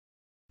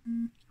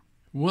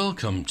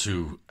Welcome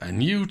to a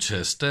new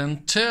test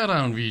and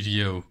teardown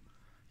video.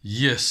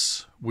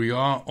 Yes, we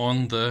are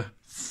on the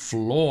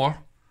floor.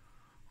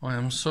 I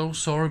am so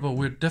sorry, but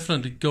we're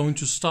definitely going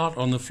to start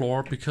on the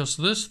floor because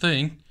this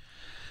thing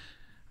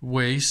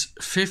weighs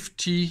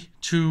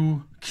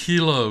 52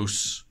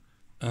 kilos.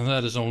 And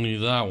that is only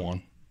that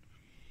one.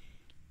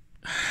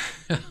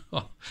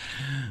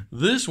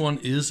 This one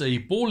is a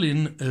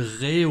Bohlin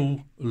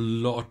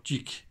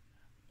Rheologic,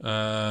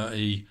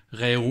 a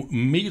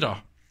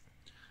Rheometer.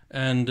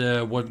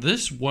 And what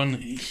this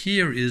one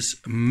here is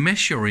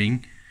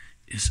measuring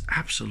is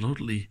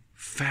absolutely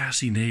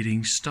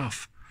fascinating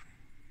stuff.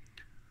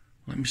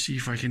 Let me see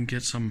if I can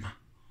get some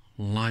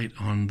light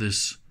on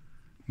this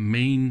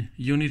main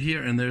unit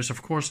here. And there's,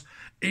 of course,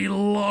 a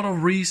lot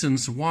of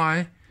reasons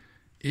why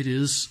it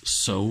is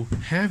so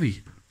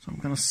heavy. So I'm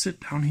going to sit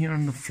down here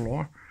on the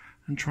floor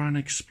and try and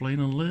explain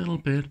a little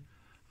bit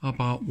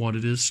about what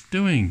it is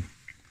doing.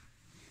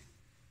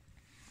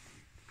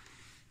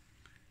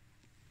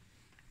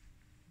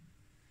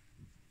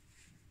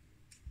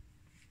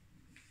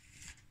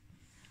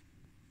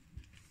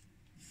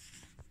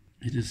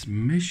 It is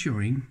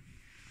measuring,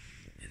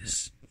 it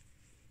is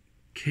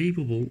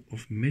capable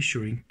of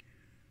measuring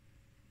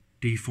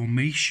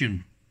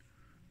deformation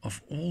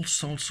of all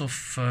sorts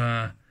of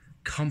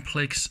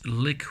complex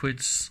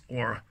liquids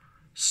or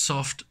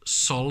soft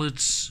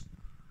solids,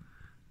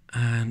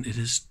 and it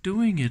is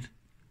doing it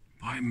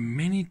by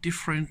many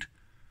different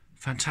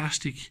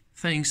fantastic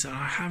things that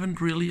I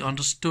haven't really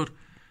understood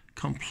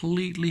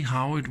completely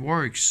how it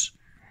works.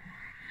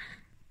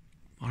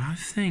 But I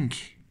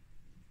think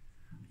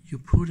you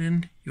put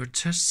in your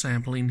test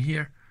sample in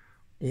here,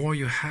 or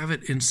you have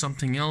it in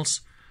something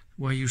else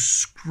where you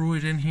screw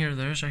it in here.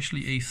 There's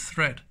actually a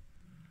thread.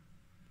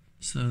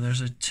 So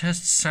there's a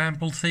test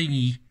sample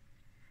thingy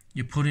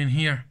you put in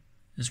here,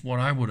 is what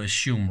I would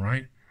assume,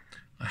 right?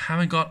 I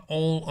haven't got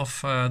all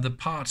of the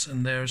parts,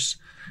 and there's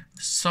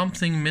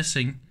something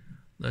missing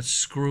that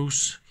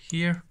screws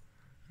here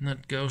and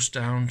that goes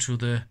down to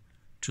the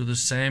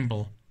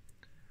sample.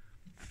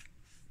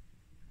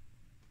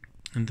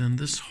 And then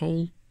this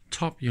whole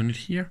top unit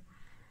here,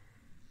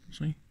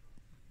 see, you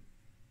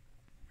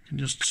can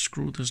just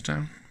screw this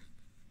down.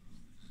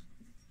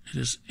 It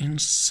is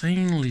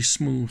insanely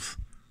smooth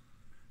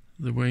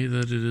the way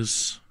that it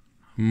is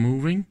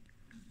moving,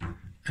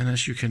 and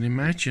as you can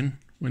imagine,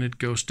 when it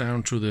goes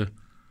down to the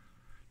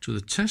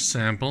test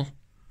sample,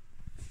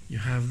 you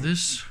have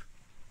this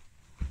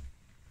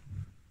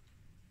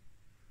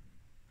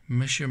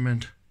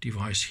measurement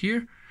device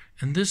here,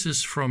 and this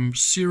is from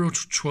 0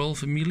 to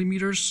 12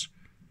 millimeters.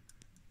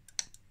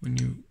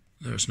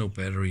 There's no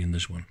battery in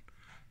this one,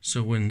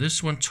 so when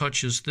this one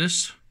touches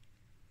this,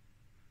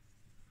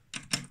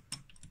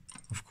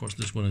 of course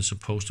this one is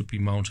supposed to be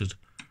mounted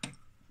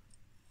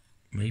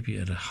maybe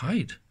at a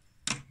height.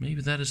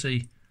 Maybe that is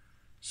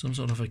some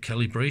sort of a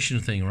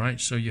calibration thing, right?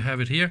 So you have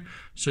it here,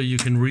 so you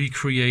can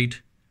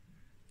recreate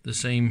the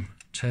same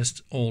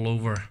test all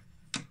over.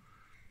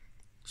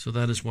 So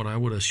that is what I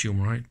would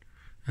assume, right?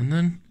 And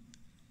then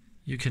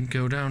you can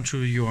go down to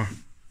your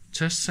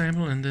test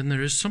sample, and then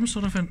there is some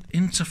sort of an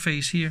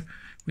interface here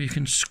where you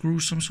can screw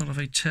some sort of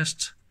a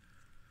test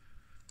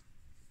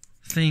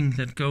thing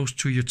that goes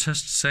to your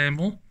test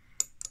sample.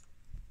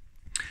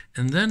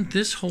 And then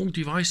this whole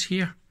device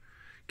here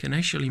can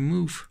actually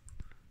move.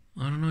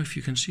 I don't know if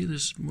you can see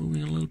this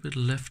moving a little bit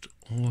left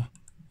or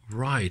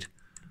right.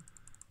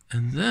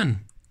 And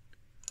then,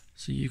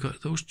 see, you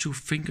got those two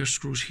finger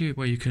screws here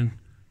where you can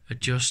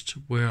adjust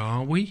where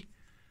are we.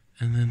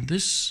 And then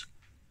this,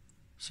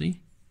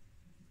 see,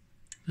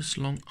 this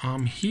long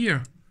arm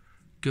here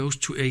goes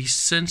to a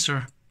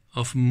sensor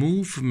of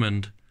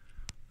movement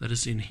that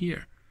is in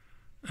here.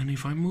 And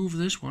if I move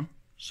this one,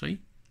 see,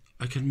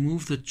 I can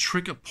move the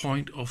trigger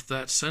point of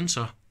that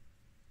sensor,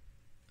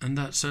 and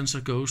that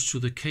sensor goes to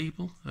the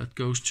cable that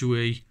goes to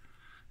a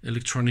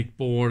electronic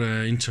board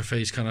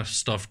interface kind of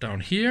stuff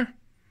down here.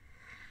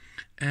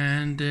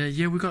 And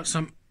yeah, we got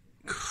some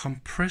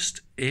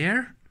compressed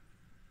air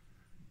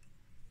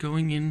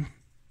going in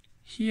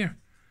here,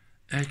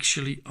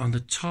 actually on the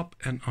top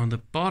and on the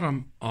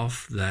bottom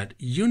of that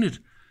unit.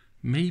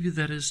 Maybe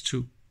that is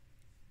to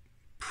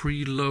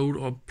preload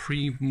or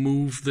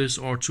pre-move this,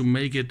 or to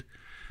make it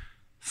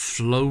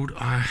float.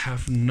 I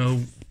have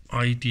no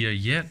idea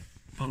yet,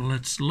 but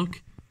let's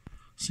look.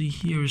 See,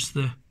 here is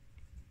the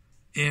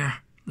air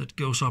that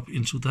goes up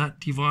into that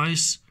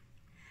device.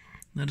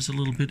 That is a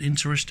little bit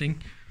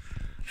interesting.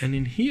 And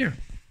in here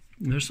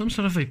there's some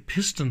sort of a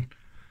piston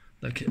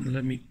that can,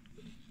 let me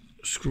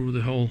screw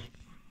the whole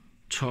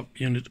top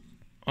unit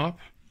up,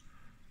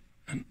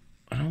 and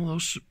all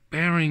those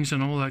bearings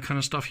and all that kind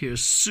of stuff here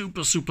is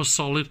super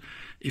solid.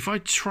 If I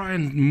try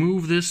and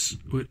move this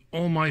with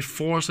all my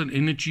force and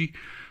energy,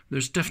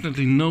 there's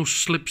definitely no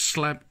slip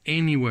slap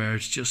anywhere.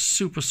 It's just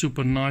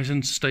super nice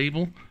and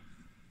stable.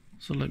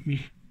 So let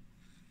me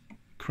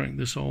crank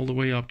this all the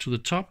way up to the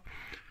top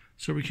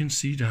so we can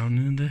see down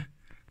in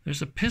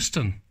there's a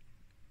piston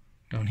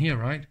down here,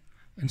 right?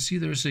 and see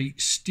there's a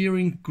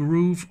steering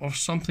groove or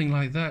something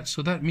like that.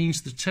 So that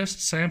means the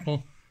test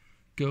sample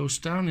goes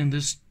down in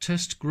this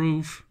test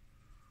groove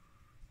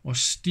or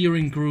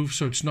steering groove,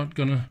 so it's not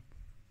gonna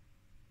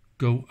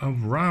go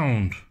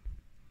around.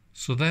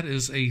 So that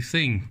is a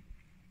thing.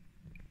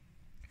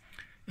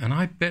 And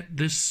I bet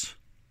this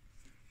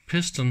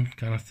piston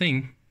kind of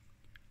thing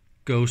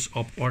goes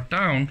up or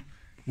down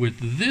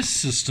with this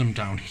system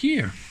down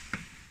here.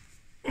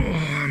 Oh,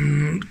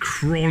 I'm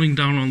crawling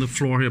down on the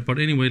floor here, but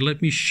anyway,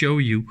 let me show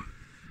you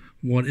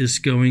what is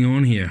going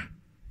on here.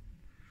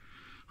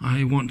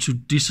 I want to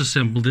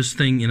disassemble this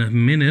thing in a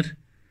minute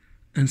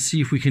and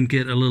see if we can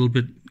get a little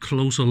bit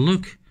closer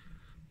look.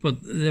 But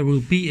there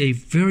will be a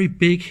very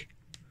big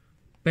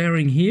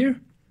bearing here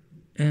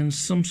and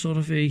some sort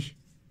of a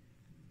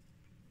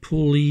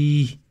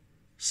pulley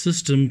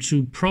system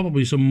to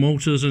probably some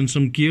motors and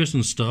some gears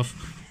and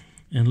stuff.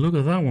 And look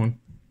at that one.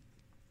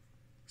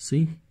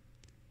 See?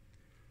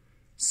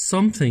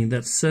 Something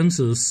that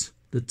senses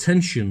the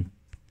tension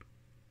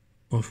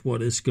of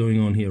what is going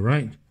on here,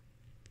 right?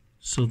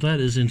 So that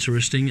is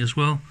interesting as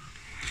well.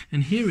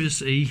 And here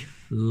is a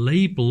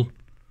label.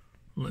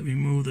 Let me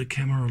move the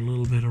camera a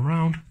little bit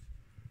around.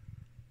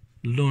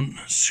 Lund,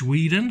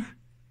 Sweden.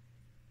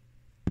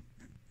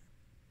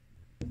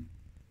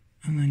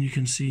 And then you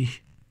can see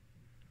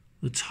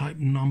the type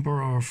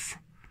number of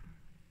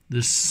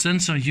this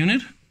sensor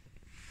unit.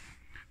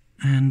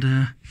 And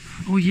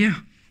oh yeah,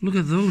 look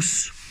at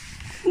those.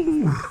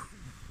 Ooh.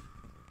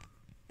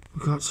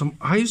 We got some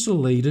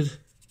isolated,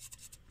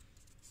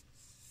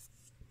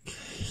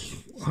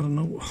 I don't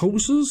know,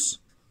 hoses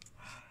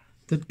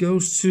that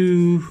goes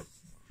to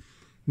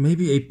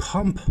maybe a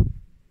pump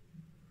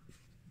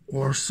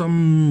or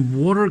some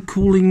water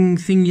cooling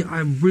thing. I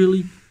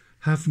really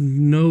have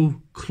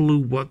no clue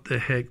what the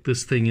heck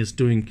this thing is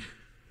doing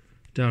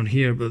down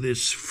here, but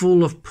it's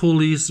full of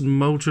pulleys and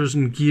motors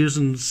and gears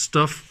and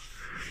stuff.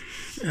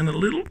 And a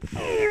little,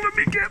 oh, let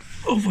me get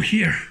over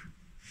here.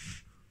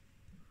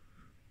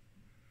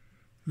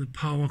 The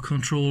power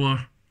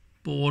controller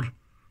board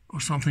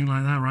or something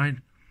like that, right?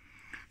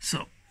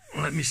 So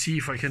let me see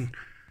if I can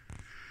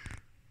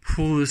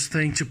pull this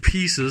thing to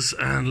pieces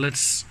and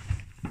let's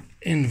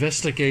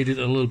investigate it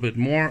a little bit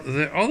more.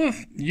 The other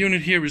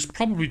unit here is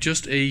probably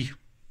just a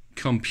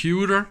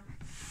computer,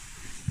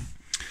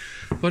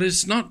 but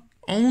it's not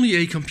only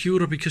a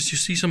computer because you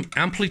see some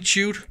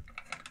amplitude,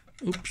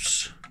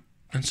 oops,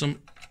 and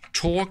some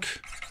torque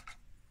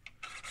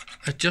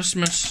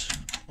adjustments,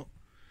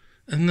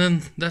 and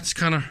then that's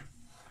kind of,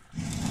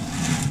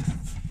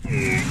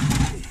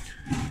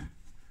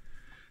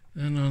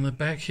 and on the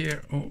back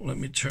here, oh, let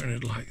me turn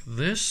it like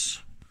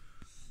this.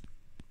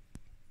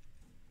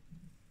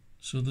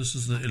 So this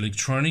is the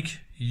electronic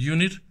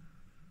unit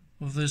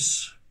of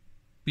this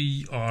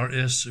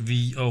BRS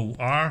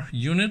VOR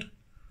unit.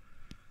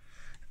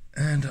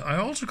 And I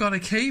also got a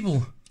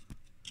cable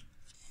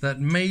that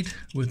made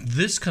with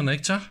this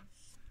connector,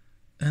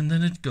 and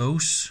then it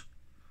goes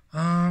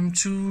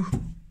to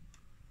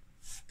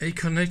a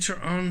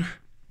connector on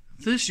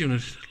this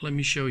unit. Let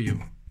me show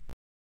you.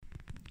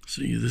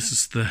 See, this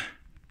is the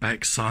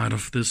back side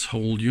of this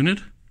whole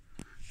unit,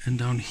 and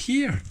down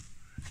here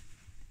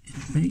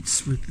it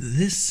mates with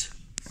this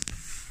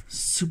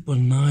super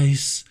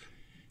nice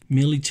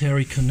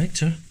military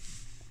connector,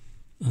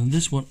 and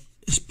this one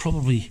is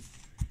probably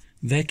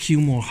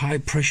vacuum or high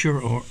pressure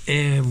or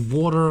air,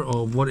 water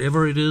or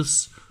whatever it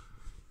is.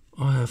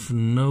 I have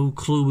no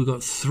clue. We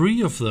got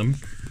 3 of them,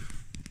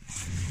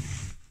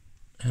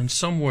 and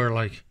somewhere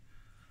like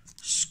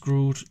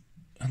screwed,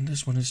 and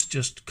this one is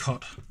just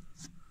cut.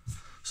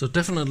 So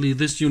definitely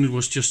this unit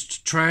was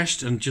just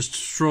trashed and just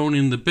thrown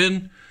in the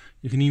bin.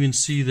 You can even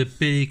see the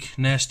big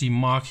nasty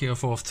mark here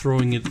for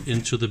throwing it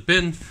into the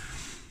bin.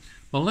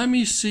 But let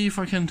me see if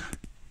I can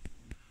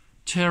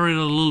tear it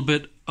a little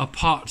bit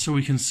apart so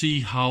we can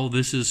see how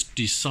this is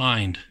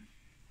designed.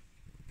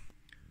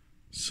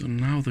 So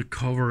now the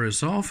cover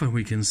is off and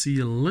we can see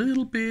a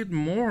little bit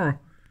more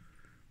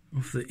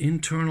of the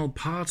internal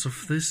parts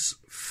of this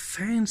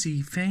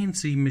fancy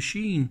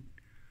machine.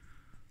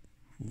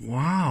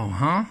 Wow,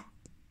 huh?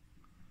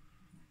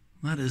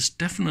 That is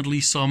definitely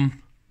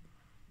some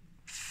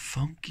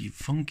funky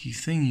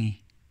thingy.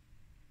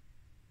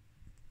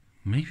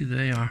 Maybe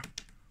they are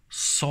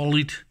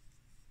solid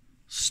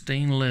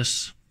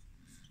stainless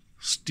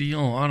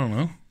steel, I don't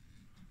know.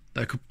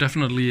 That could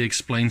definitely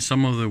explain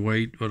some of the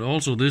weight, but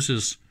also this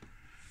is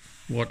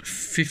what,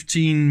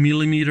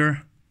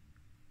 15mm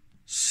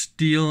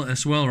steel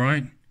as well,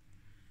 right?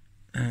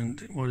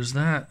 And what is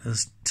that?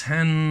 It's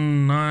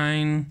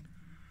 10-9.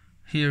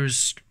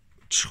 Here's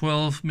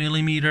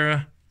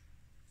 12mm.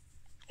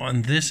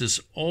 And this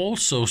is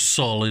also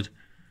solid.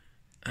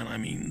 And I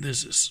mean,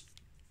 this is,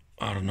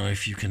 I don't know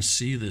if you can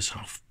see this,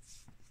 how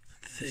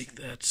thick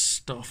that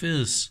stuff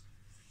is.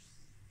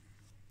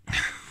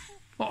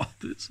 Oh,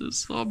 this is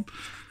some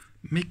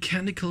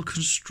mechanical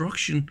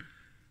construction,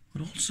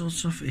 but all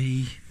sorts of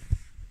a,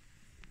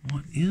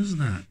 what is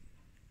that?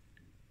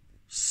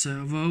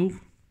 Servo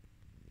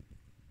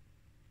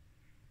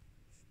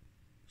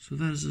So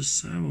that is a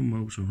servo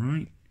motor,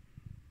 right?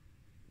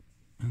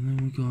 And then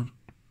we got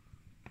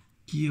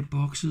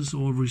gearboxes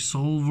or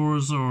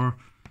resolvers or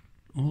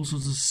all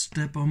sorts of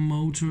stepper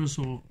motors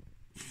or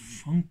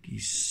funky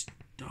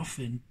stuff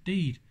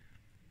indeed.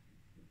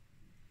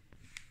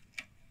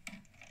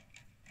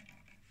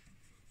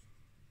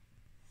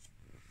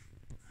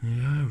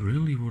 Yeah, I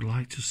really would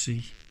like to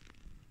see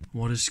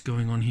what is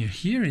going on here.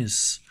 Here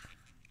is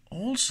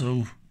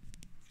also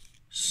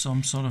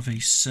some sort of a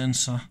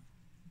sensor.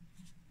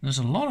 There's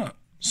a lot of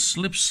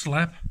slip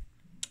slap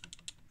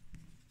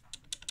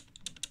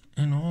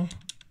and all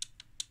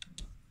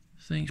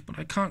things, but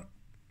I can't.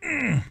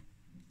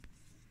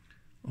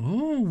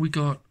 Oh, we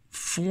got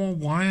 4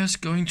 wires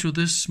going to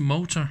this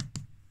motor,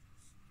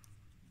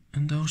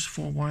 and those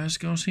 4 wires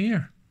goes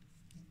here.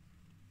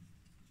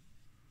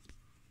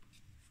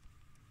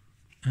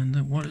 And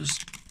then what is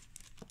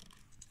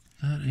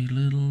that? A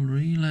little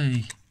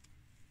relay.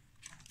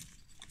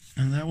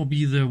 And that will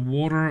be the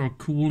water or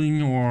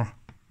cooling or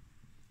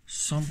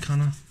some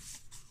kind of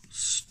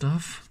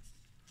stuff.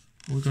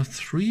 We got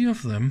 3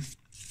 of them.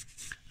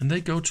 And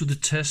they go to the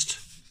test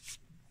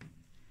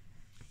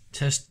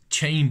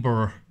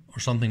chamber or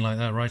something like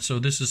that, right? So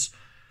this is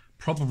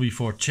probably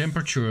for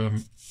temperature.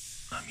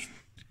 I mean,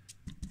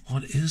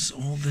 what is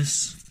all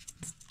this?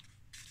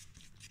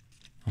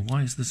 And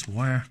why is this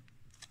wire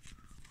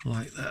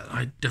like that?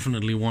 I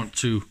definitely want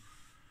to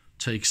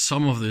take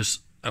some of this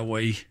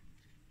away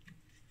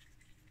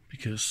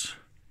because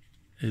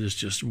it is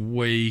just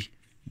way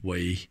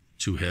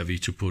too heavy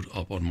to put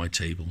up on my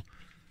table.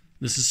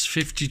 This is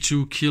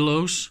 52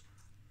 kilos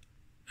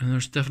and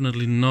there's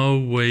definitely no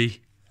way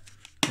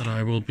that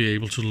I will be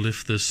able to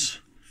lift this.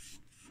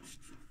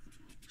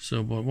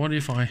 So, but what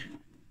if I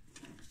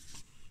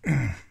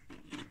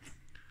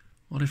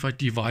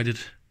divide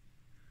it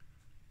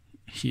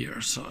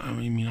here? So I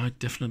mean, I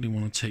definitely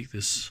want to take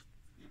this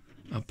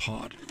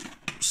apart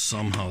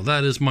somehow.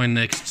 That is my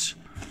next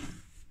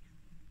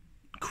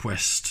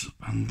quest,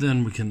 and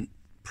then we can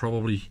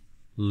probably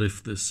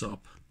lift this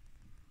up.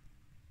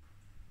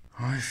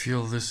 I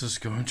feel this is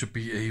going to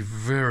be a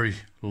very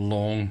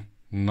long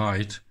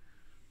night.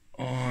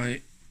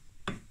 I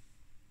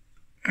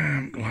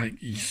am like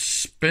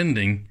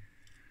spending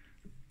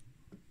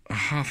a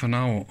half an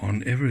hour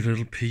on every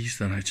little piece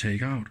that I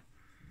take out.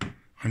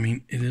 I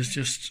mean, it is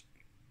just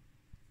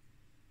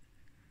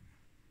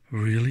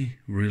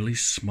really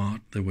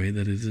smart the way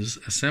that it is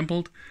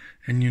assembled,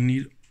 and you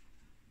need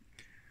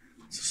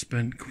to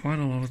spend quite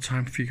a lot of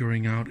time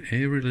figuring out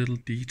every little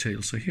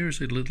detail. So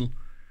here's a little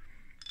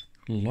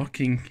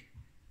locking,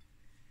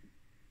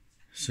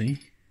 see,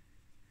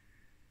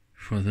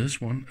 for this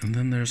one, and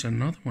then there's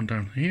another one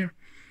down here.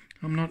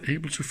 I'm not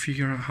able to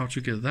figure out how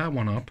to get that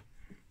one up,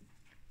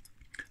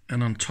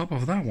 and on top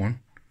of that one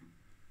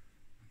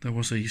there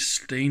was a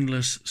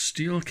stainless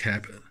steel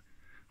cap.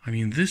 I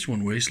mean, this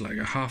one weighs like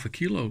a half a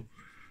kilo.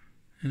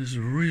 It is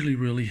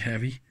really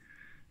heavy,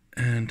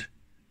 and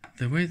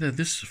the way that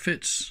this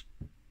fits,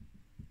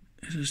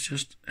 it is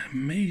just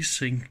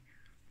amazing.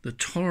 The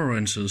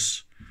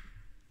tolerances,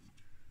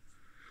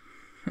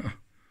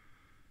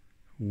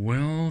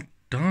 well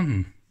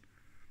done.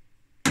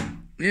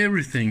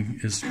 Everything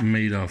is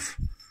made of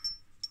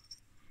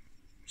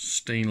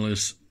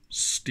stainless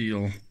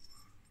steel,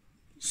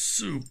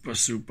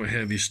 super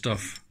heavy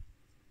stuff.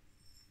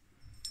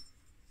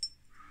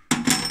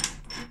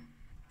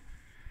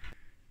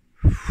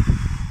 Man.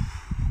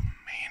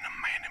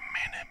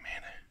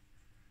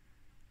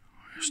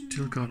 I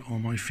still got all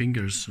my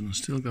fingers and I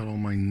still got all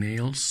my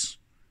nails.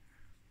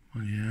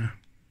 But yeah,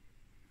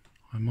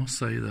 I must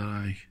say that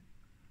I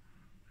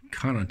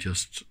kind of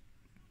just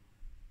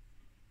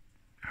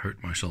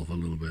hurt myself a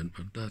little bit,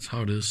 but that's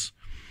how it is.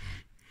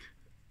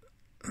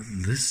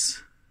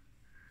 This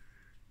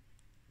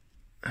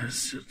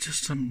is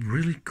just some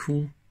really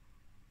cool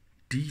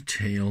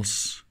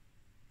details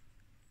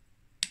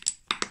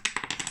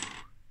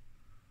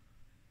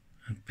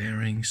and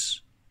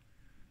bearings.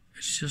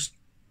 It's just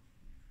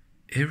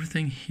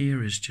everything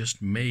here is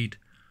just made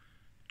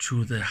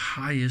to the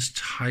highest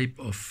type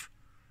of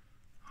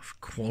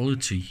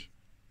quality.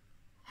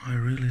 I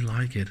really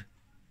like it.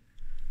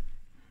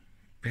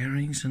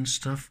 Bearings and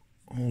stuff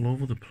all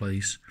over the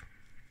place.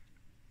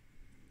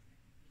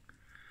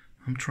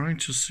 I'm trying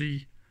to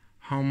see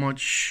how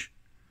much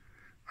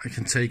I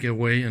can take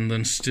away and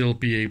then still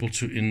be able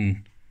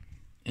to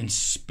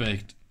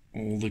inspect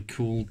all the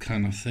cool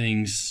kind of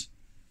things.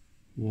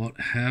 What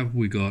have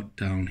we got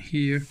down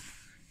here?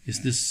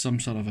 Is this some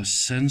sort of a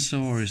sensor,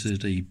 or is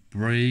it a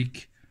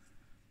brake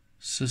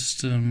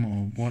system,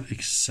 or what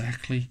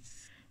exactly?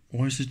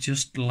 Or is it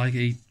just like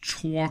a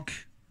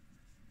torque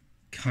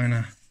kind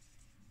of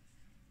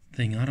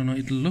thing? I don't know.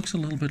 It looks a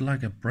little bit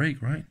like a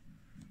brake, right?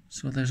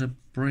 So there's a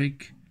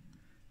brake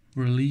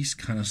release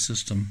kind of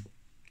system.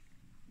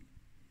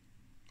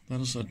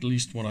 That is at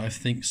least what I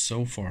think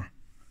so far.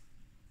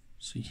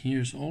 See,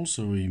 here's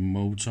also a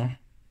motor.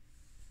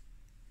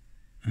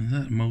 And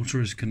that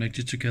motor is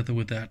connected together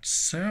with that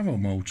servo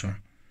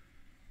motor.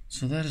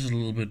 So that is a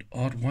little bit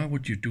odd. Why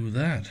would you do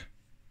that?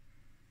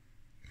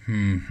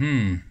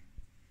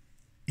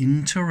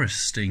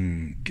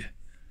 Interesting.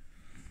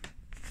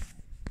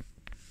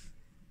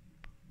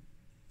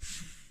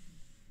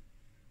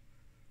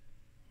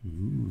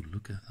 Ooh,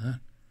 look at that.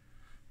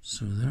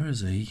 So there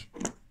is a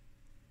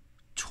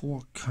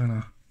torque kind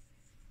of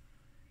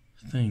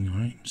thing,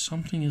 right?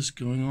 Something is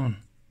going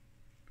on.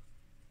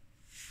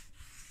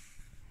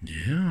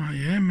 Yeah, I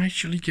am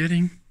actually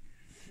getting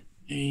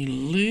a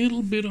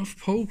little bit of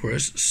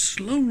progress,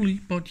 slowly,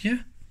 but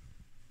yeah.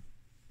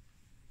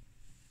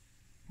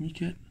 We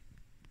get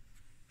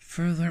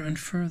further and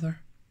further.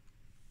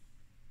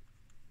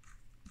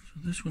 So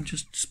this one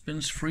just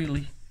spins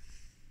freely.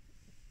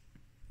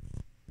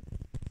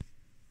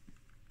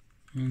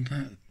 And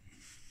that,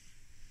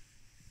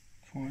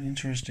 quite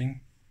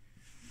interesting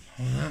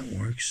how that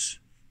works.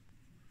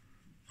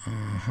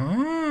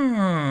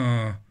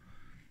 Aha!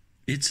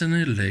 It's an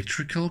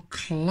electrical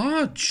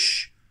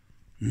clutch.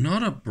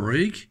 Not a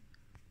brake,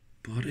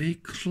 but a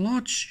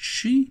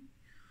clutch.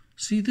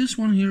 See, this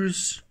one here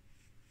is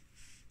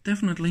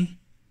definitely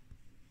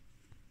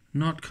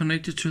not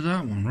connected to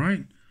that one,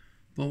 right?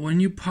 But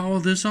when you power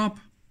this up,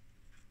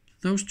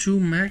 those two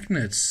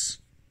magnets,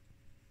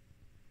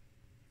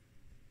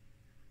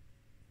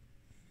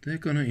 they're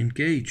gonna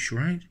engage,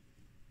 right?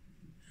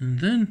 And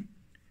then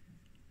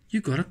you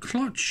got a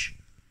clutch.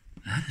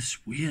 That is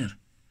weird.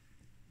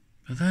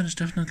 But that is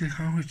definitely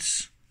how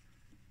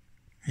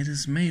it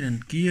is made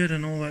and geared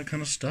and all that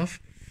kind of stuff.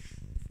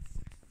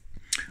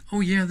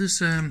 Oh yeah,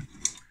 this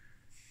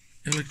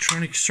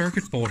electronic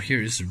circuit board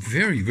here is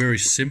very, very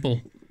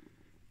simple.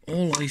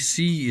 All I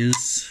see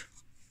is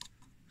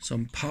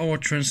some power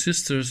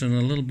transistors and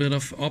a little bit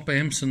of op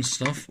amps and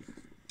stuff.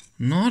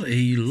 Not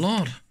a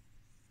lot.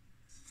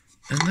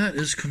 And that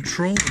is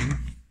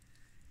controlling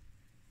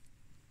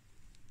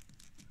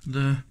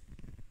the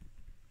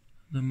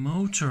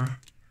motor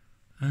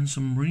and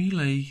some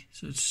relay.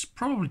 So it's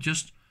probably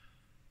just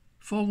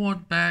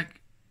forward,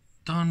 back,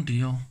 done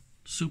deal.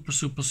 Super,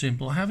 super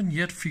simple. I haven't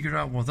yet figured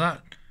out what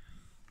that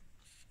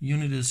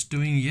unit is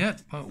doing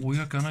yet, but we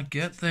are gonna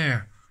get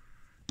there.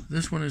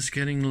 This one is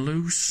getting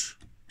loose,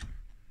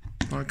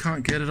 but I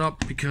can't get it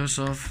up because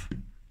of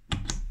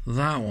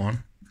that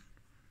one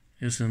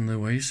is in the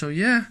way. So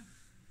yeah.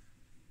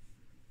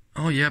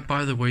 Oh yeah,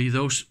 by the way,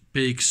 those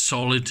big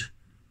solid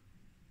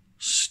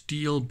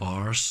steel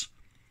bars,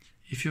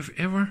 if you've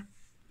ever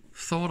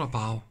thought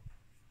about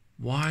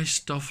why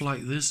stuff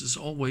like this is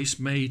always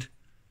made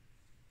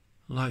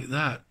like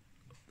that,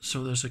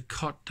 so there's a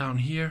cut down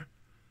here,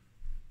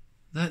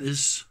 that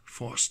is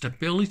for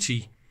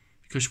stability,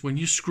 because when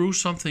you screw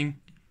something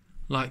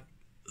like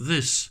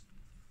this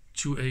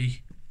to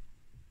a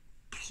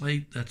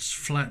plate that's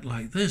flat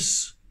like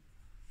this,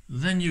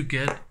 then you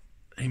get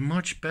a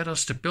much better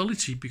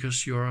stability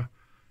because you're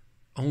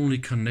only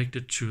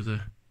connected to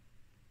the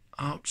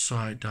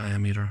outside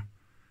diameter,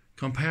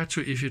 compared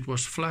to if it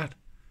was flat.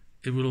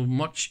 It will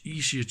much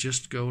easier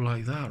just go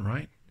like that,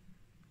 right?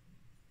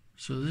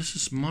 So this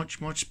is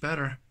much, much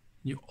better.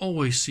 You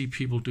always see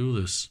people do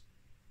this.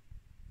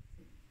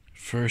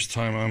 First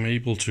time I'm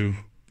able to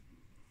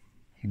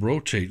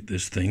rotate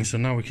this thing, so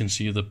now we can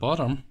see the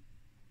bottom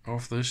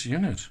of this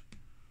unit.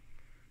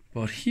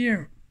 But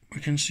here we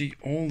can see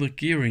all the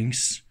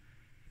gearings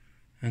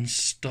and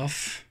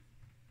stuff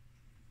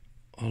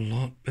a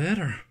lot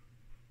better.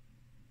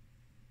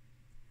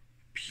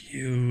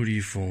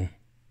 Beautiful.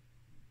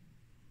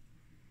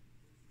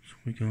 So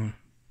we got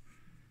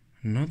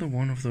another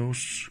one of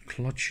those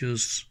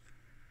clutches.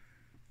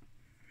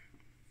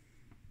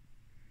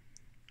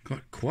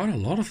 Got quite a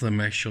lot of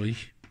them actually.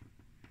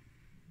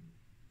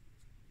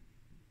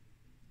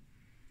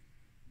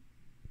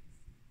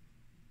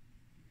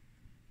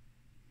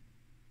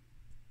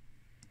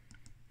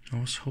 I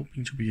was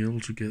hoping to be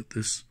able to get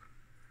this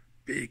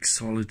big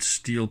solid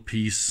steel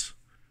piece.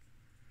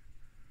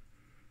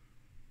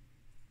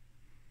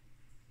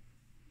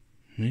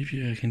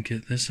 Maybe I can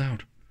get this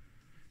out,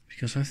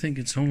 because I think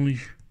it's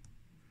only...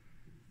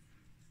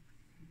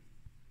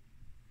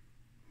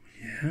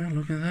 Yeah,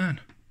 look at that.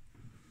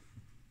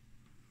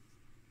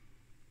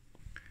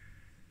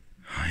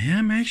 I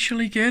am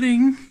actually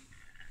getting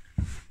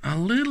a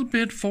little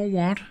bit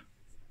forward,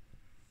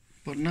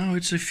 but now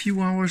it's a few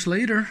hours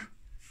later.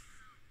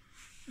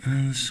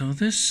 And so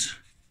this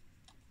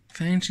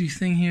fancy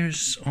thing here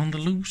is on the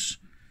loose,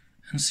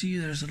 and see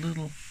there's a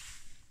little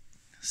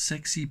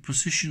sexy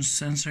position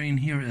sensor in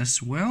here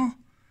as well.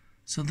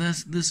 So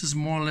this is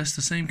more or less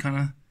the same kind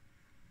of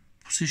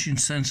position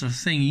sensor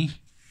thingy.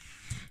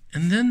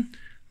 And then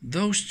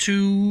those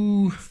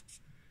two,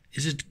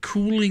 is it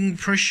cooling,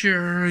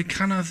 pressure,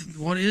 kind of,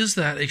 what is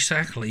that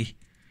exactly?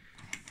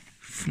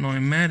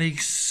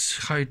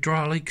 Pneumatics,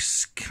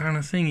 hydraulics kind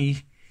of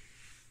thingy.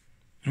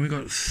 And we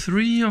got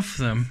 3 of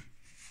them.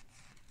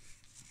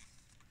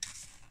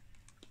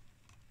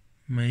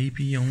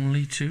 Maybe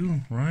only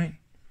 2, right?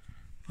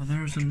 But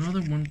there's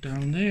another one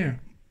down there.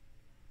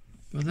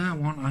 But that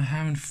one, I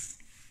haven't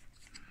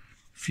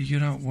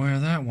figured out where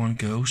that one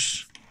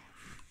goes.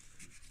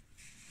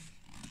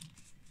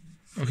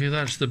 Okay,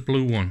 that's the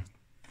blue one.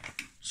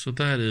 So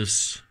that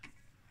is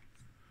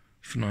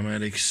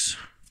pneumatics.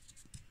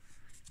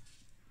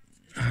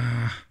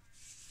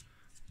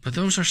 But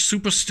those are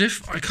super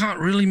stiff. I can't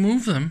really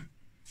move them.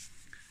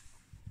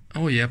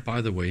 Oh yeah,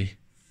 by the way,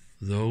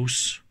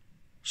 those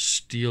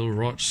steel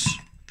rods,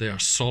 they are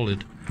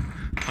solid.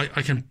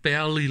 I can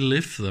barely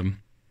lift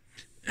them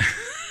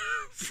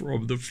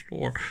from the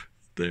floor.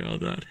 They are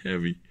that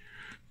heavy.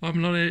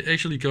 I'm not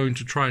actually going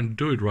to try and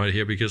do it right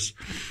here because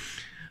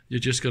you're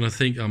just gonna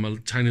think I'm a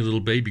tiny little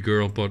baby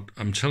girl, but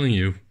I'm telling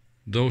you,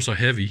 those are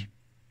heavy.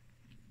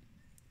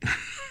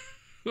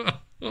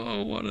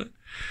 Oh,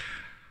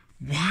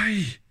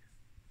 why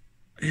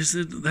is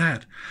it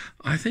that?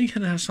 I think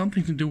it has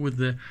something to do with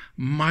the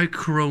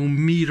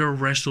micrometer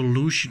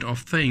resolution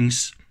of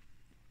things.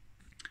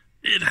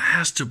 It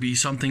has to be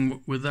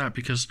something with that,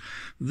 because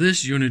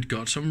this unit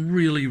got some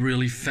really,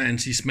 really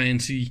fancy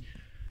smancy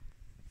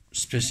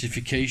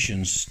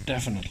specifications,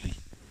 definitely.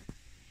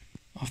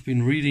 I've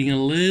been reading a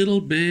little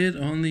bit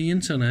on the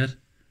internet,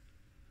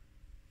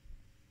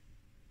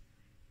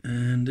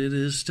 and it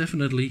is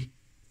definitely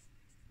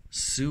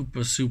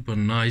super, super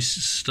nice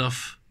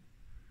stuff.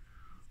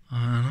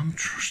 And I'm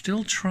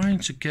still trying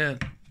to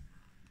get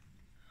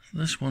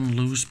this one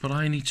loose, but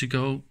I need to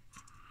go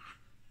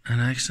and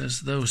access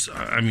those.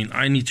 I mean,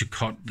 I need to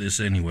cut this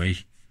anyway.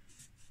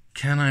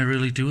 Can I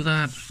really do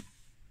that?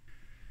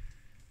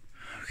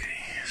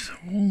 Okay, so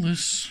all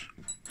this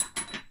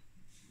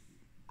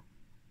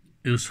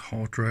is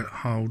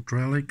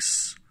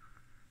hydraulics.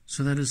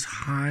 So that is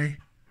high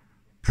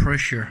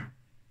pressure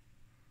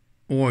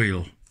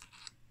oil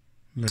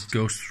that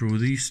goes through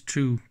these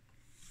two.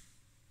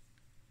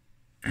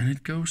 And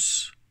it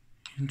goes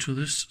into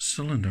this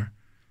cylinder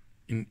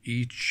in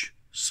each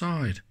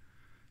side.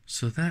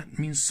 So that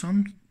means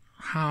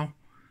somehow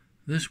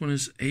this one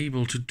is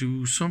able to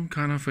do some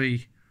kind of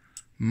a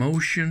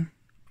motion,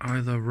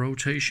 either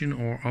rotation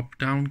or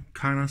up-down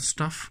kind of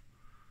stuff,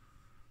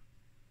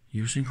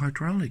 using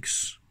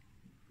hydraulics.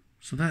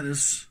 So that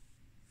is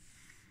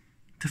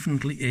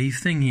definitely a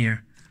thing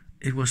here.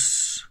 It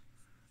was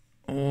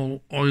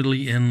all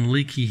oily and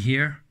leaky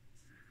here.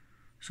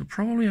 So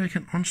probably I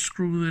can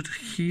unscrew it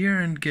here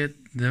and get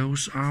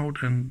those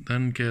out and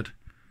then get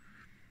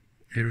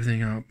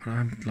everything out. But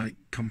I'm like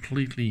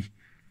completely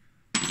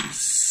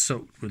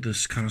soaked with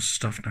this kind of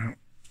stuff now.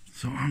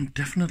 So I'm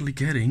definitely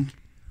getting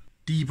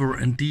deeper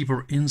and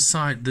deeper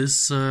inside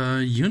this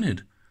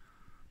unit.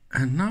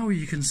 And now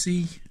you can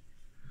see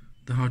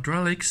the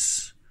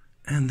hydraulics.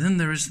 And then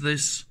there is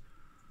this,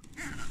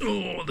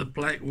 oh, the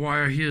black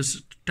wire here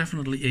is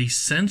definitely a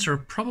sensor,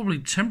 probably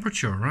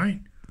temperature,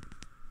 right?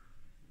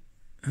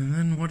 And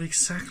then what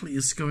exactly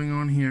is going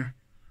on here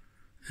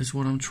is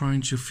what I'm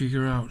trying to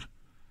figure out.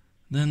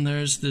 Then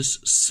there's this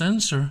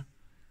sensor,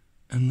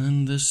 and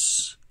then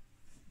this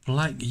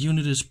black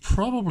unit is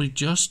probably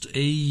just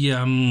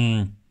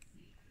a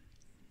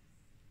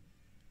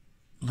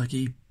like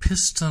a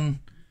piston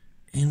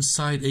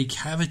inside a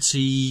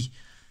cavity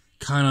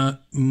kind of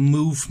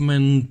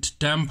movement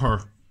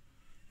damper.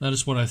 That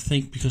is what I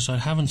think, because I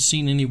haven't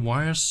seen any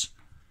wires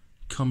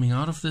coming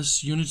out of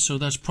this unit, so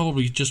that's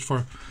probably just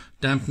for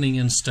dampening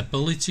and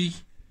stability.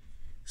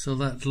 So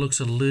that looks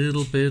a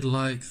little bit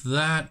like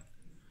that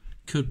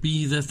could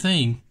be the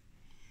thing.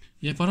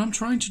 Yeah, but I'm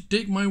trying to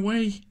dig my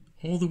way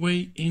all the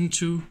way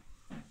into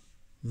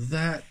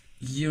that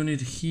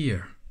unit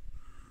here.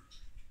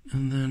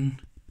 And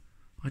then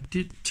I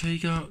did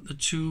take out the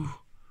two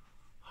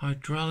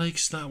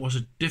hydraulics. That was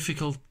a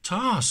difficult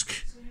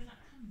task.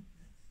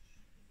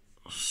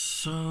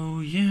 So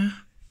yeah,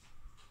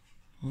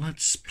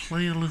 let's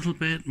play a little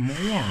bit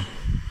more.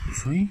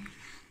 See?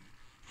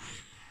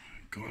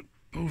 Got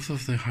both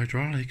of the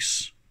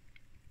hydraulics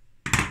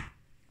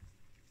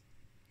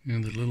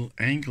and the little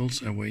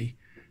angles away,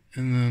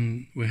 and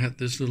then we had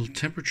this little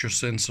temperature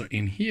sensor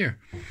in here,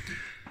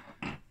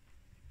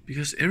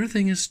 because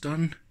everything is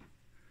done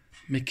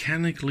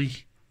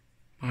mechanically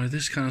by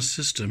this kind of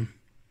system.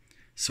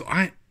 So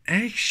I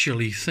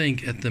actually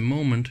think at the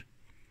moment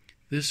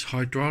this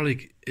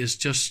hydraulic is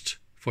just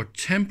for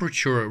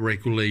temperature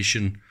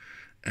regulation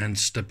and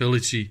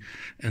stability,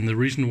 and the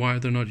reason why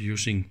they're not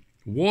using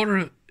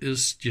water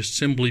is just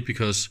simply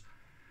because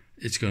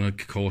it's going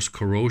to cause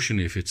corrosion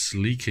if it's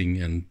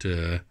leaking,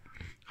 and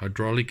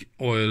hydraulic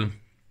oil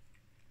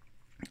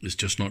is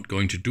just not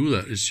going to do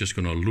that. It's just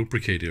going to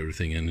lubricate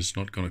everything, and it's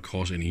not going to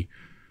cause any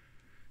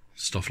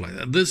stuff like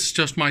that. This is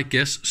just my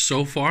guess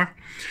so far.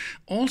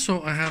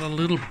 Also, I had a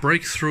little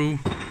breakthrough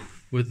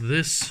with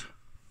this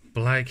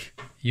black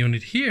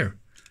unit here.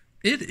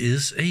 It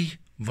is a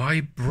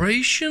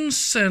vibration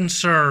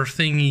sensor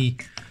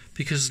thingy,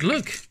 because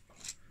look,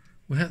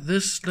 we have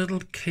this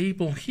little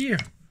cable here,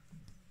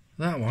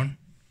 that one,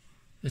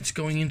 it's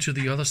going into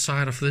the other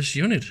side of this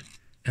unit,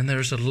 and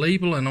there's a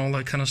label and all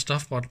that kind of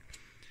stuff, but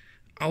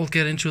I'll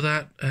get into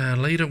that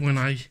later when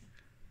I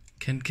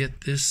can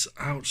get this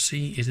out.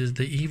 See, it is,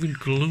 they even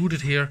glued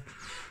it here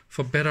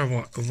for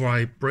better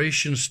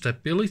vibration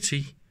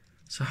stability.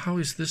 So how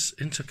is this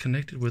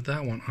interconnected with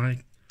that one?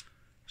 I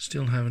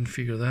still haven't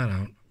figured that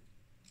out.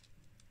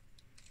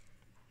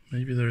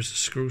 Maybe there's a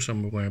screw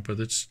somewhere, but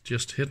it's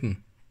just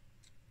hidden.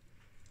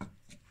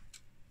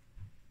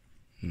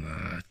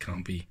 Nah, it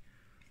can't be.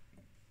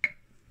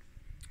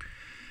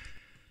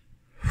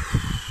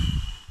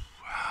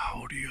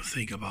 What do you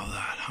think about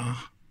that,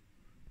 huh?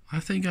 I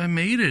think I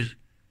made it.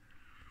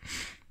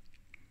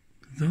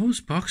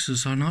 Those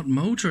boxes are not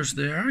motors.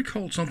 They are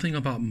called something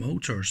about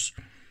motors.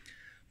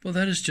 But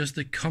that is just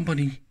the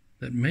company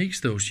that makes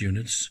those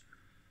units.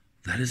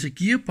 That is a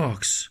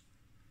gearbox.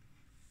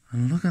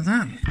 And look at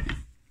that.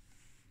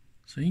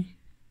 See?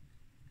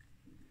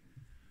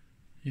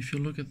 If you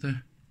look at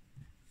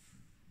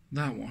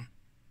that one.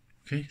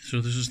 Okay, so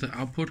this is the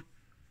output.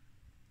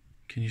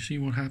 Can you see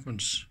what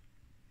happens?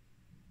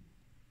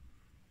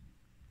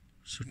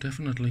 So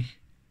definitely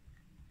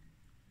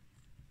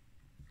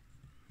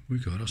we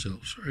got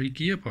ourselves a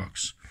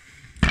gearbox.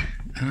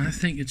 And I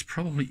think it's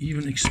probably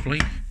even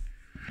explained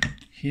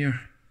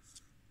here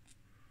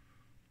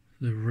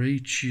the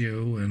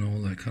ratio and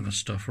all that kind of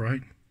stuff,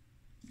 right?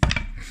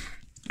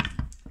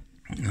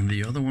 And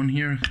the other one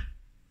here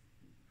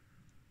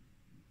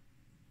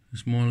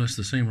is more or less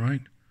the same,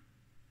 right?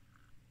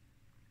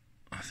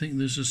 I think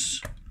this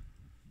is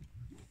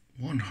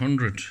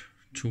 100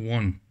 to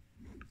 1.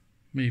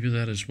 Maybe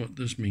that is what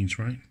this means,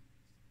 right?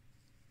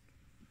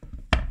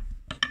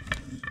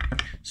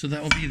 So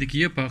that will be the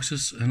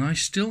gearboxes, and I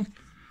still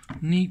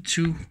need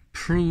to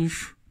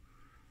prove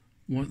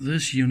what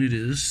this unit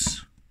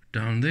is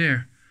down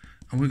there.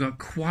 And we got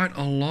quite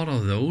a lot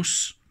of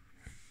those.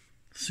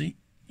 See,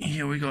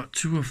 here we got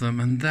 2 of them,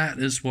 and that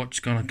is what's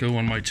gonna go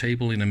on my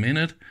table in a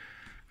minute.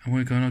 And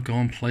we're gonna go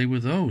and play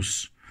with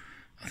those.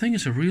 I think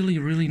it's a really,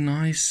 really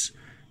nice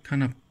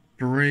kind of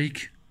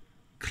brake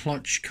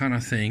clutch kind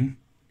of thing.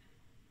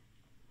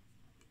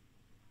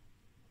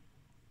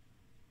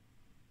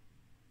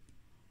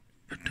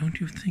 But don't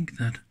you think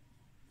that?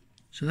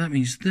 So that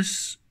means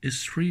this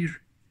is free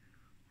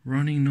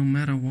running no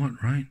matter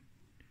what, right?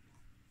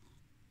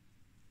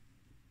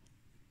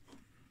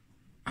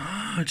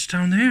 Ah, it's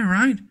down there,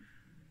 right?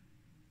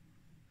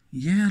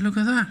 Yeah, look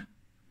at that.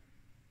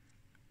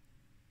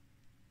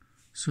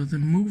 So the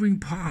moving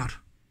part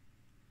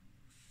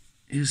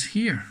is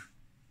here.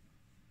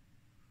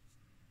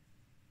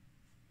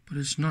 But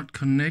it's not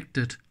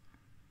connected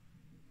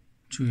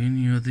to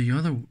any of the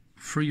other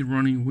free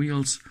running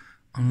wheels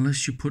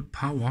unless you put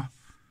power,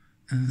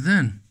 and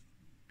then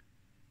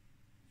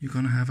you're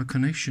gonna have a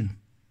connection.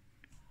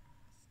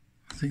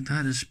 I think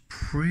that is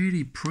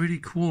pretty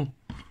cool.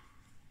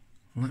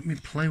 Let me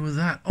play with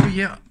that. Oh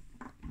yeah,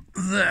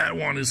 that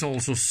one is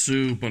also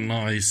super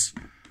nice.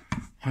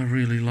 I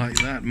really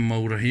like that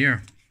motor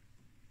here.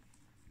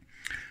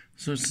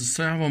 So it's a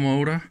servo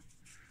motor,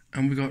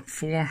 and we got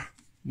 4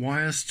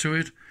 wires to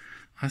it.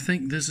 I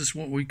think this is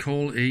what we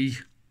call a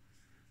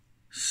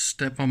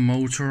stepper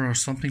motor or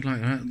something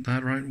like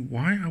that, right?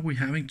 Why are we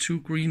having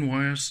 2 green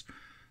wires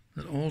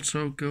that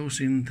also goes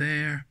in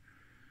there?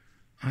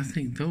 I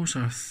think those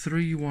are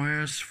 3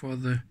 wires for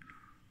the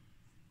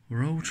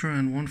rotor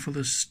and 1 for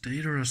the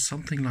stator or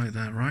something like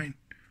that, right?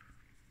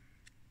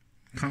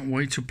 Can't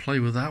wait to play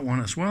with that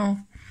one as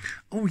well.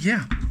 Oh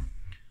yeah,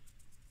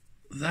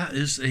 that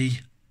is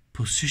a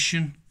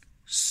position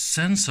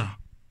sensor.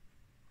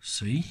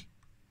 See?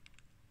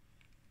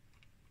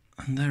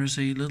 And there is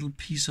a little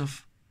piece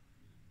of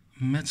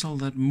metal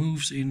that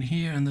moves in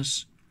here, and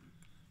there's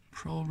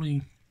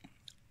probably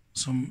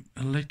some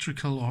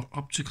electrical or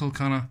optical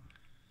kind of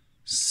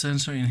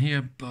sensor in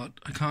here, but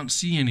I can't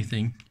see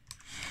anything.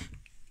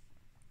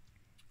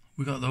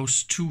 We got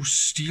those 2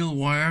 steel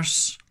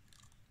wires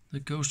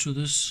that goes to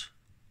this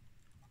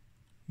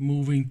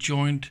moving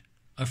joint,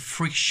 a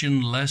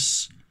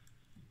frictionless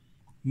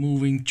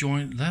moving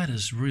joint. That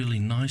is really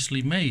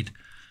nicely made.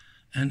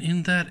 And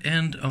in that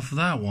end of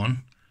that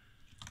one,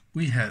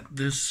 we had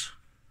this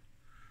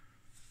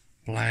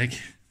black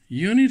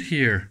unit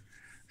here,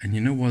 and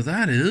you know what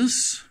that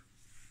is?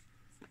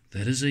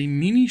 That is a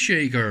mini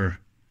shaker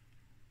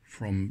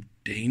from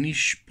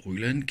Danish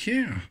Bohlin.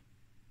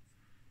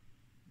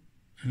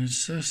 And it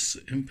says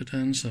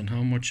impedance and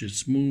how much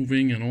it's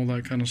moving and all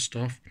that kind of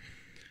stuff.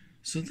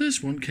 So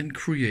this one can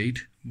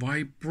create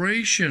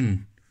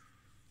vibration.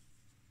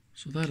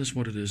 So that is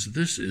what it is.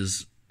 This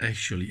is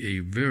actually a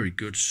very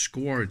good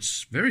score.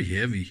 It's very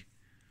heavy.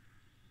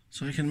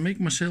 So I can make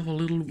myself a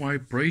little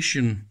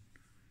vibration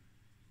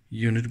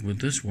unit with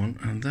this one,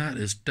 and that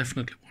is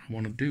definitely what I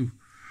want to do.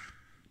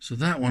 So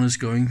that one is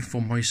going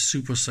for my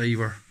Super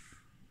Saver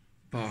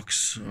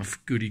box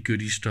of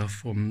goody stuff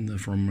from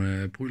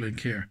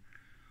Bohlin.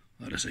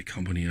 That is a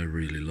company I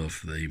really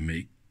love. They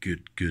make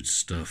good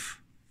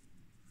stuff.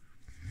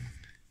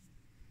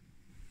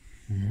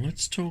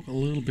 Let's talk a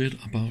little bit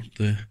about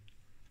the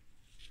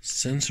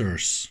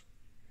sensors.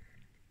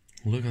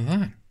 Look at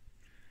that.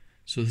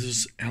 So this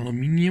is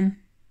aluminium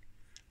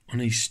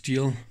on a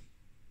steel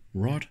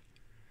rod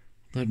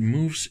that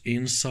moves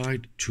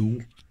inside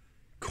 2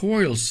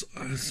 coils.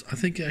 I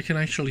think I can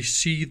actually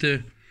see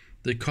the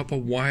copper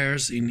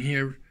wires in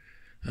here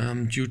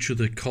due to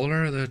the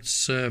color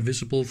that's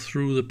visible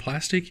through the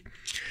plastic.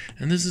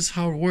 And this is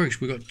how it works.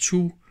 We got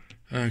 2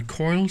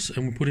 coils,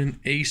 and we put in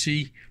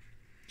AC,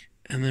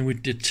 and then we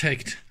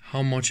detect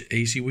how much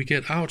AC we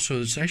get out.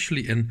 So it's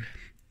actually an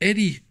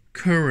eddy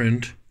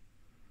current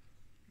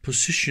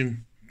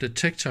position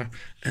detector.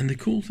 And the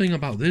cool thing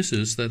about this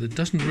is that it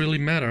doesn't really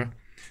matter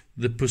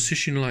the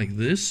position like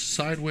this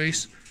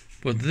sideways,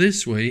 but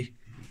this way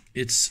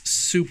it's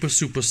super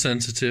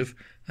sensitive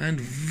and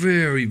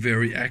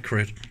very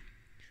accurate.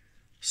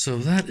 So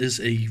that is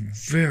a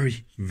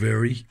very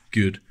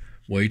good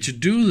way to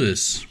do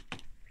this.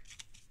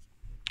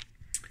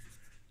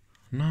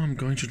 Now I'm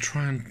going to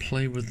try and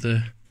play with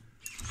the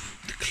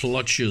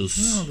clutches.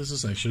 Well, this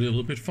is actually a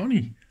little bit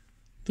funny.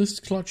 This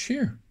clutch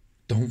here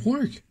don't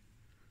work.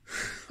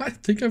 I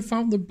think I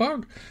found the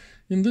bug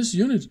in this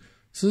unit.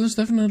 So there's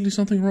definitely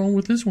something wrong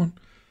with this one.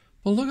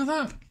 But look at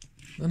that.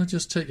 Then I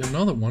just take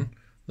another one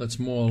that's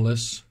more or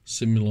less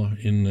similar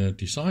in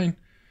design,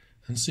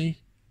 and see,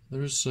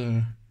 there's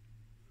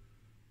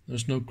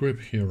no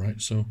grip here,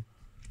 right? So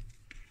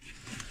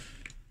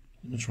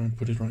let me try and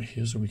put it right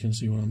here so we can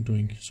see what I'm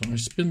doing. So I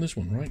spin this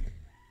one, right?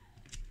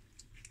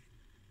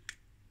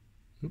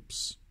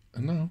 Oops.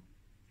 And now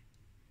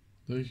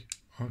they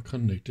are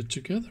connected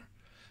together.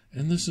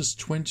 And this is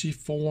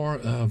 24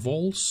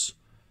 volts,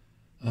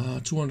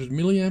 200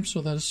 milliamps,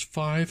 so that is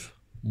 5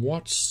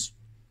 watts.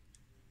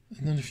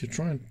 And then if you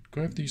try and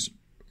grab these,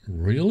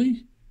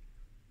 really?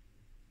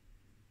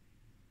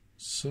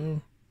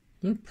 So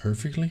they're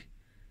perfectly.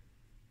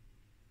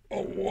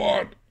 Oh,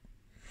 what?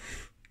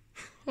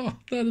 Oh,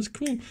 that is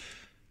cool.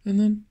 And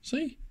then,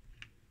 see?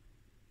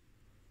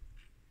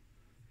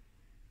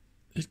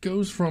 It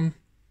goes from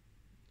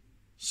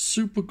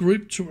super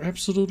grip to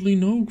absolutely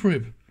no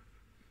grip.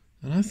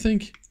 And I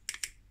think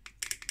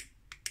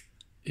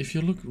if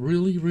you look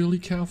really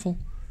careful,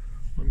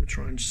 let me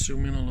try and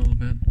zoom in a little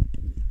bit.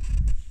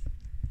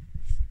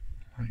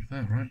 Like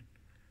that, right?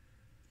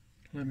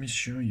 Let me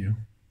show you.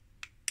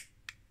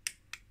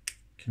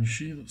 Can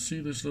you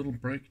see this little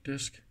brake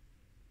disc?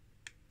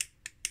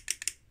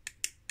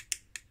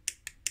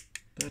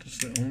 That is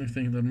the only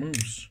thing that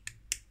moves.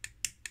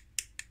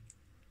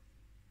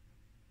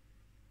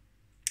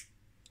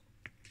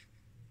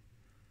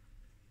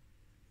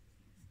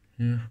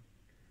 Yeah.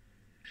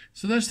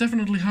 So that's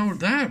definitely how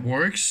that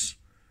works.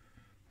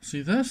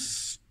 See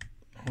this?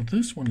 Oh,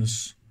 this one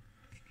is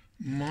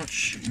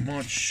much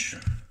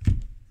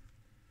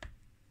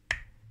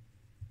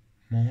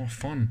more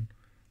fun.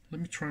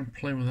 Let me try and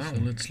play with that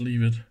one. Let's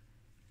leave it.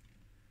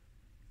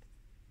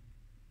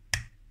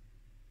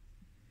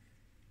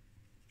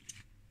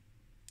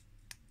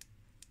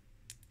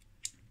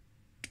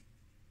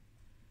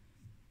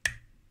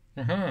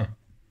 Aha.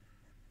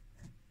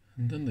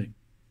 And then they...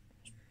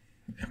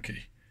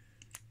 Okay.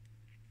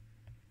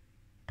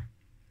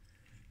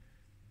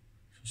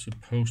 It's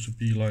supposed to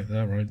be like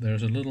that, right?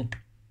 There's a little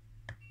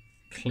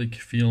click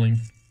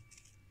feeling.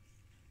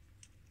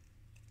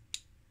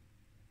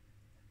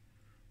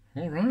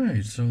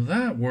 Alright, so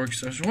that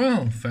works as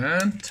well.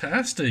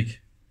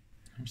 Fantastic.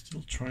 I'm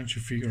still trying to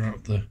figure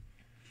out the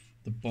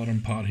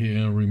bottom part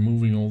here,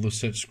 removing all the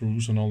set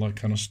screws and all that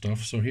kind of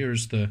stuff. So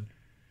here's the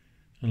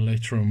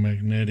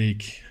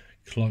electromagnetic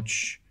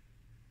clutch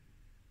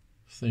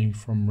thing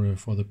from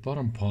for the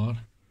bottom part,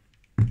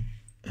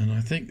 and I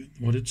think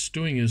what it's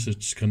doing is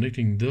it's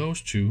connecting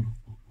those two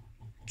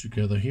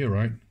together here,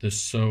 right?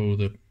 So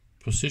the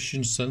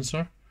position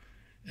sensor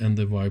and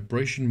the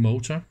vibration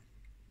motor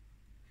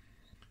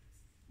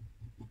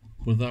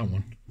with that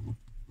one.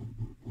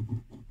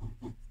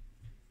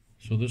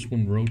 So this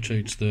one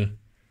rotates the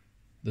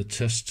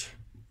test,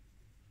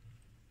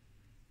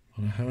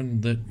 but I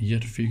haven't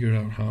yet figured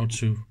out how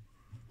to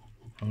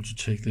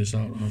take this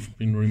out. I've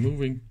been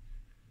removing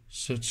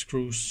set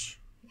screws,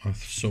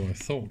 so I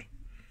thought.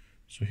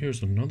 So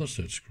here's another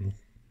set screw.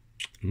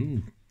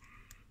 Ooh,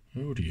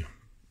 oh dear.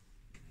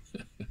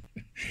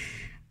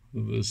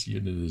 This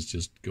unit is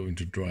just going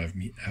to drive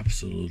me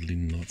absolutely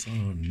nuts. I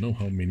don't know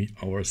how many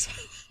hours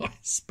I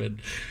spent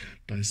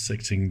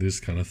dissecting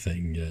this kind of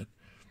thing yet.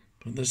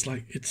 But there's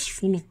like, it's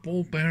full of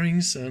ball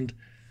bearings, and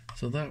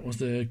so that was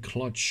the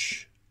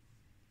clutch.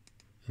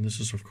 And this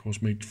is of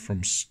course made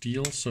from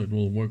steel, so it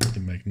will work with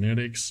the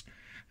magnetics.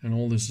 And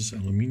all this is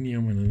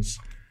aluminium, and it's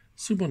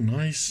super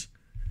nice,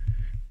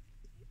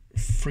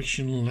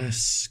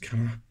 frictionless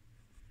kind of,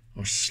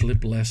 or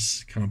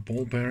slipless kind of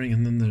ball bearing.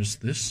 And then there's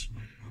this,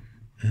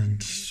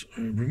 and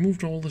I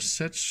removed all the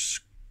set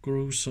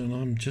screws, and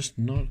I'm just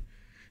not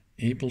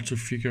able to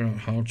figure out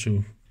how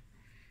to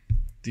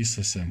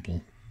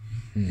disassemble.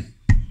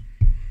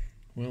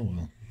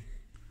 Well.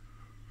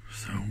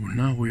 So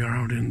now we are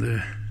out in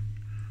the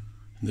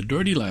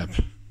dirty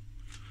lab.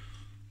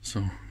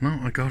 So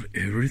now I got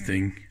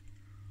everything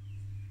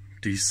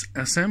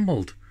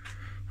disassembled,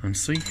 and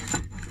see,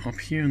 up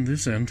here in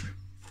this end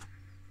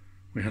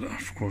we had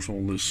of course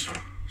all this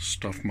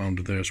stuff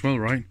mounted there as well,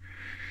 right?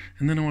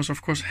 And then I was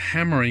of course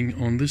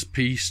hammering on this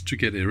piece to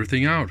get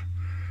everything out.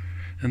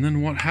 And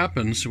then what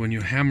happens when you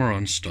hammer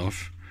on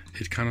stuff,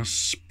 it kind of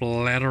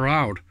splatter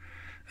out,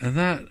 and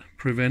that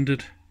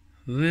prevented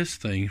this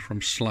thing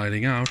from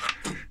sliding out,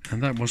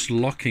 and that was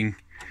locking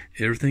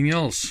everything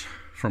else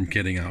from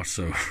getting out.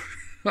 So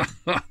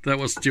that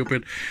was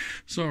stupid.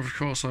 So of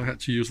course I had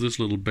to use this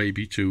little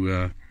baby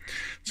to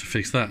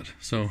fix that.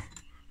 So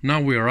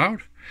now we are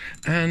out,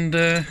 and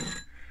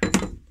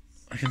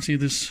I can see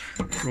this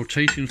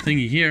rotation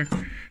thingy here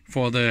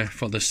for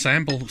the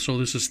sample. So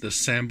this is the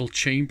sample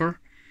chamber,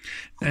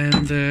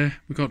 and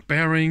we got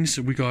bearings,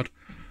 we got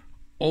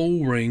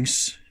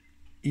O-rings,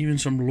 even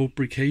some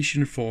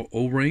lubrication for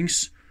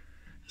O-rings.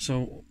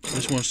 So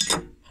this was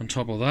on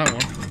top of that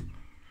one,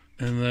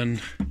 and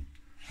then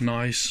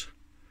nice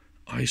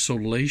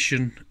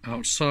isolation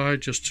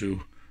outside just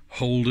to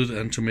hold it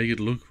and to make it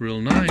look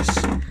real nice.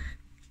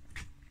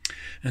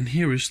 And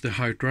here is the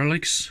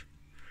hydraulics,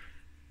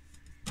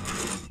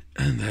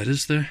 and that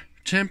is the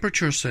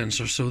temperature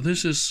sensor. So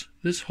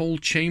this whole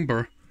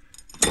chamber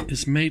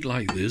is made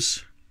like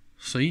this,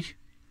 see,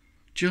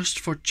 just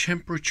for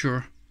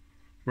temperature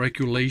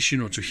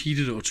regulation, or to heat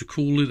it or to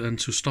cool it, and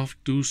to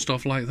do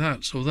stuff like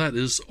that. So that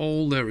is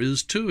all there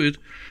is to it.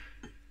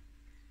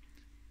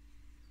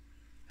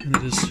 And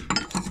it is,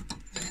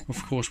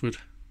 of course, with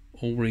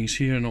O-rings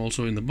here and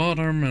also in the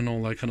bottom and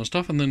all that kind of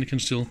stuff. And then it can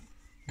still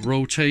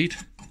rotate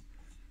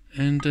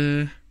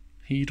and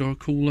heat or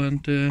cool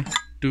and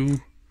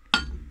do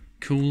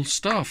cool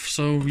stuff.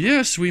 So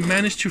yes, we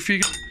managed to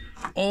figure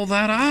all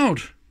that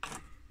out.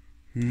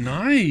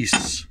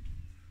 Nice.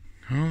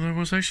 Oh, there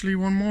was actually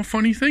one more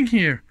funny thing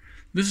here.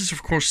 This is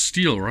of course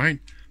steel, right?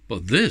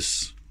 But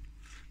this,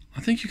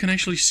 I think you can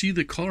actually see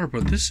the color,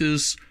 but this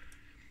is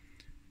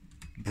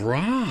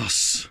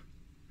brass,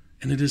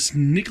 and it is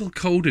nickel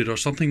coated or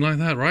something like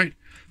that, right?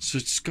 So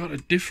it's got a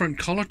different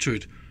color to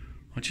it.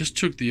 I just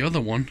took the other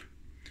one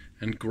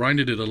and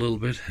grinded it a little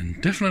bit,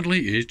 and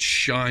definitely it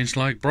shines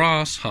like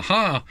brass.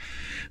 Haha!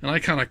 And I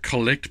kind of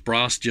collect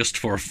brass just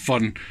for a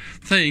fun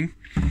thing,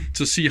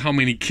 to see how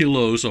many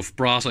kilos of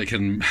brass I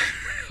can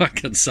I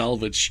can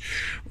salvage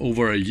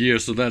over a year.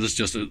 So that is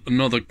just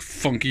another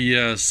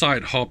funky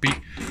side hobby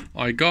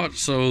I got.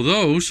 So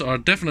those are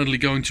definitely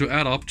going to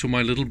add up to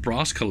my little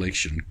brass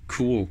collection.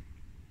 Cool.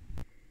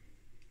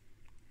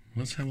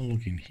 Let's have a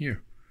look in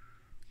here.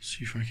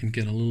 See if I can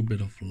get a little bit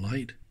of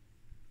light.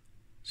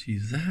 See,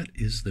 that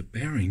is the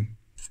bearing.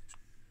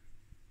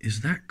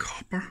 Is that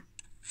copper?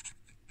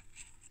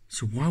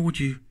 So why would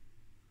you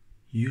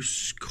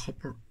use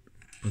copper?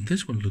 But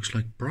this one looks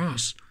like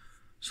brass.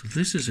 So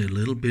this is a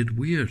little bit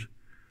weird.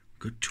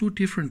 Got two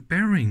different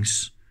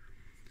bearings.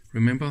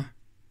 Remember,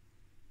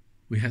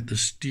 we had the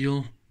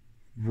steel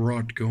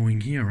rod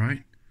going here,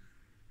 right?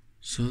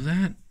 So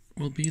that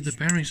will be the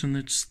bearings, and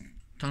it's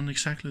done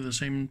exactly the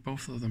same in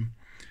both of them.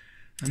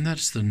 And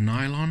that's the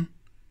nylon.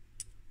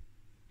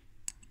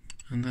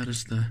 And that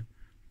is the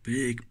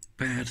big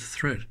bad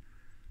thread.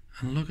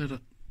 And look at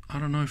it. I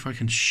don't know if I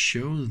can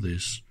show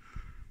this,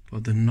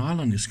 but the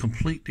nylon is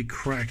completely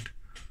cracked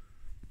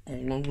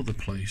all over the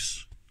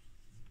place.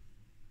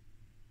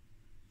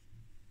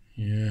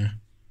 Yeah.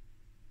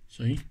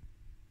 See?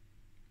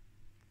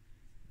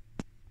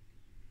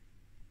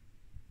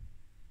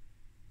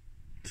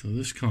 So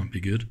this can't be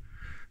good.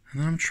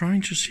 And I'm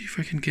trying to see if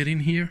I can get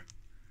in here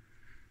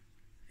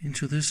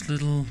into this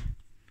little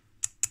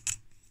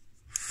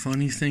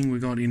funny thing we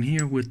got in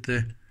here with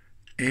the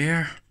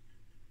air.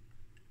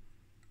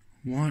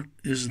 What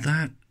is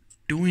that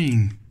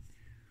doing?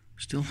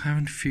 Still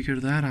haven't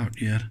figured that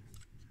out yet.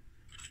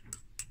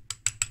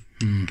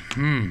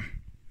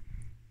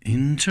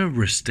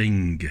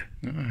 Interesting.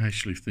 I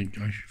actually think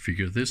I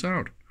figured this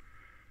out.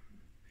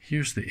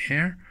 Here's the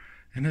air,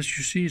 and as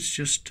you see, it's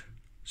just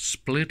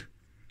split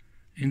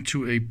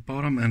into a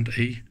bottom and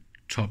a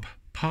top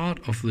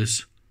part of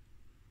this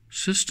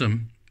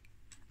system,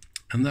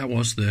 and that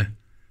was the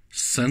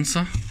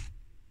sensor.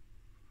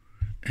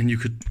 And you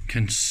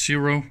can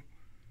zero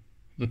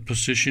the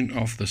position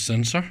of the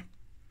sensor.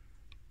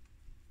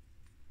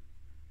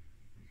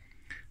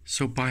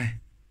 So by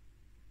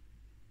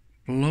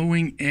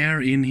blowing air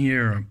in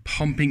here,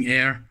 pumping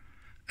air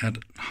at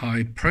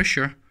high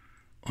pressure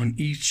on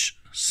each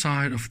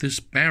side of this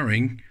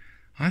bearing,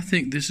 I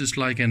think this is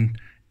like an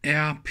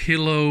air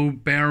pillow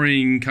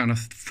bearing kind of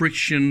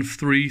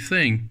friction-free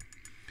thing.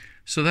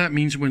 So that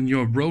means when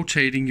you're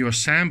rotating your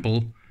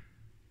sample,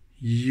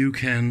 you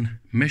can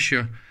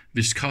measure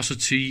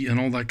viscosity and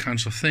all that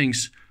kinds of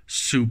things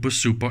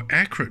super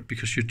accurate,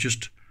 because you're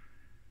just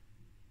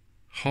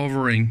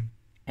hovering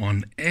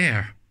on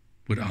air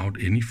without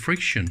any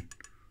friction.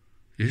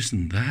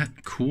 Isn't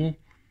that cool?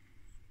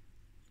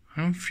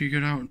 I haven't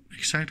figured out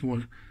exactly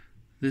what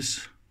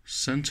this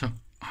center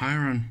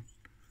iron,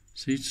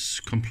 see, it's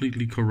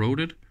completely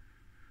corroded.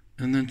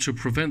 And then to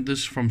prevent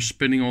this from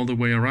spinning all the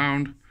way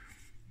around,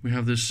 we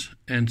have this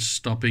end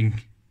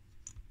stopping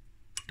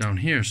down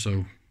here.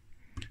 So,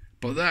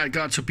 but that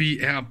got to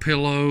be air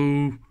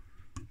pillow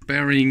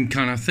bearing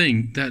kind of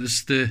thing. That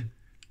is the,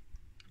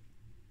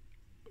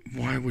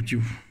 why would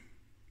you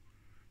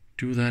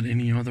do that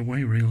any other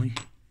way, really?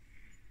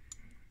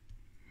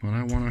 But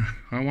I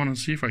wanna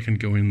see if I can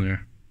go in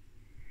there.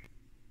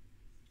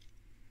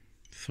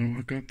 So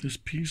I got this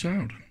piece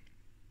out.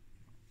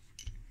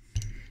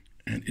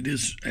 And it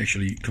is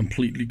actually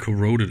completely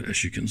corroded,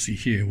 as you can see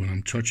here when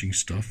I'm touching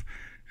stuff.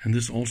 And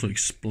this also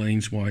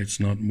explains why it's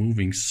not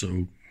moving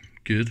so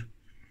good.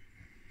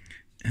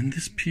 And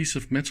this piece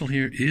of metal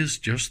here is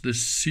just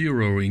this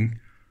zeroing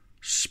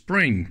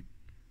spring.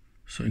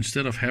 So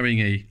instead of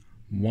having a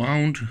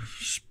wound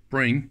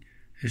spring,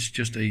 it's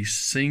just a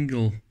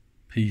single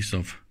piece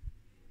of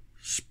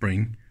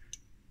spring.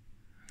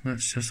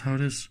 That's just how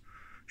it is.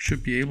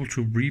 Should be able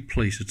to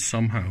replace it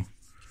somehow.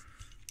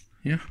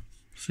 Yeah,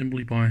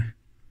 simply by...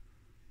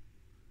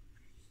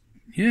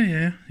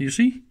 Yeah, you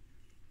see?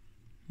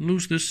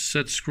 Lose this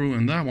set screw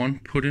and that one,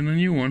 put in a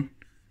new one,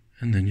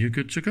 and then you're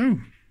good to go.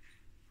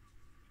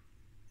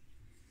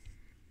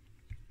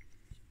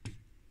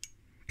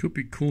 Could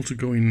be cool to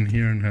go in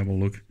here and have a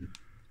look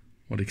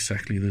what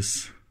exactly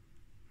this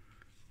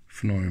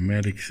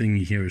pneumatic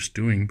thingy here is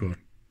doing, but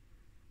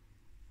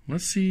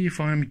let's see if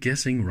I'm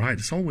guessing right.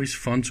 It's always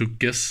fun to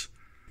guess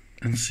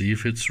and see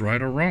if it's right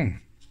or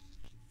wrong.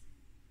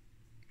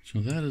 So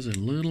that is a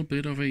little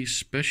bit of a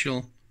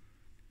special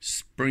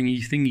springy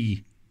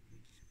thingy.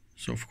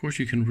 So of course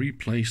you can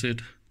replace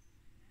it,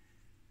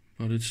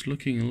 but it's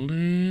looking a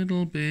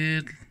little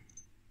bit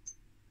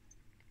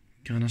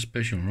kind of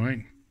special,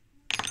 right?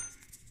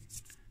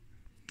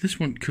 This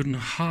one couldn't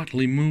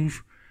hardly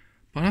move,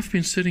 but I've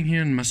been sitting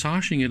here and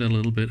massaging it a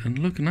little bit, and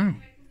look now.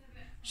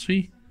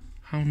 See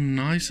how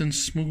nice and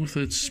smooth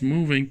it's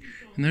moving,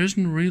 and there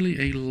isn't really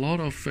a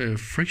lot of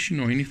friction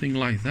or anything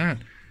like that.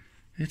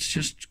 It's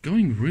just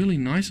going really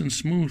nice and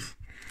smooth.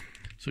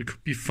 So it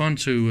could be fun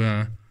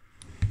to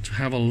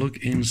have a look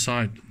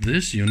inside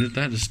this unit.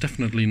 That is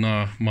definitely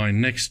now my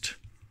next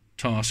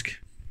task.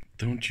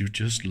 Don't you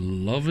just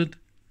love it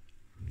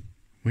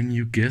when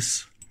you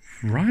guess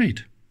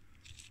right?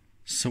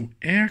 So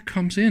air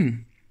comes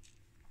in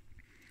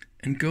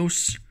and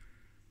goes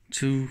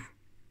to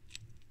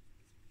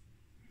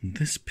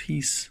this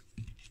piece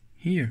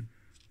here,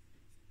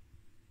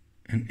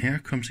 and air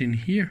comes in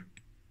here,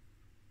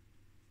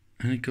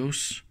 and it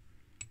goes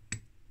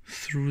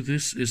through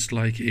this. Is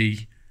like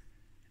a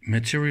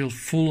material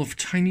full of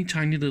tiny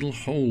little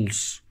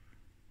holes.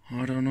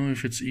 I don't know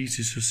if it's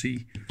easy to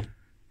see.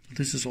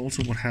 This is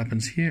also what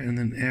happens here, and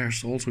then air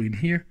is also in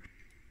here,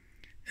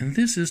 and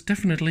this is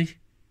definitely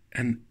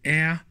an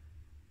air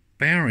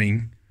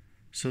bearing.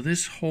 So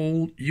this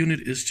whole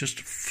unit is just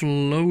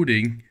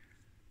floating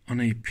on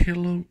a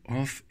pillow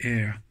of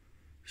air.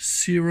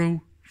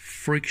 Zero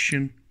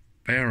friction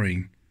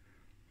bearing.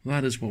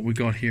 That is what we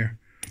got here.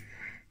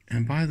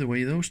 And by the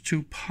way, those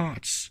two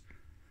parts,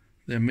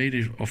 they're made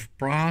of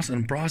brass,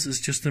 and brass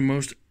is just the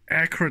most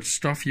accurate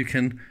stuff you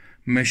can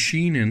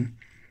machine in.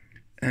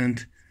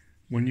 And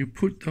when you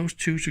put those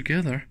two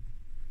together,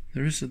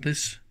 there is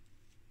this,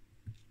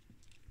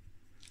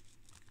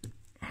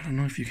 I don't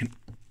know if you can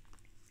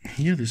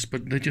hear this,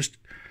 but they just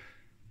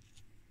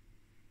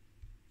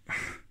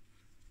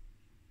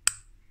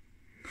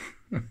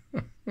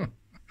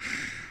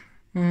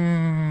oh,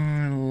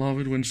 I love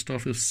it when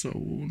stuff is so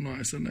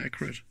nice and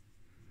accurate.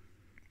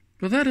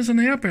 But that is an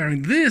air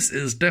bearing. This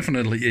is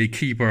definitely a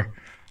keeper.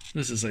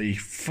 This is a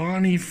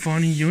funny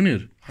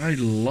unit. I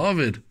love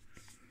it.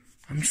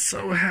 I'm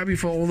so happy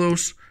for all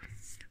those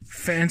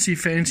fancy,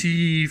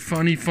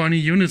 funny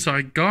units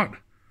I got.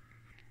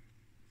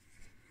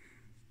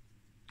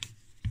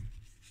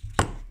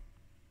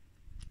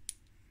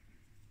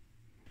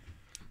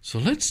 So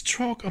let's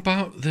talk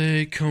about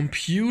the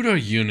computer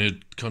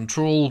unit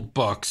control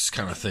box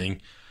kind of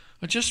thing.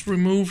 I just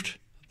removed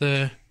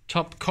the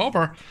top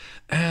cover,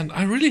 and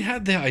I really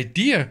had the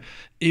idea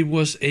it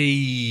was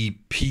a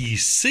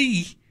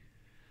PC,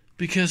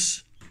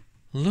 because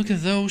look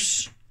at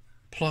those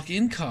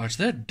plug-in cards.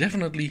 They're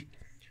definitely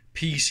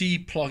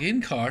PC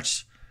plug-in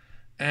cards,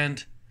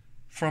 and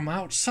from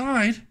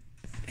outside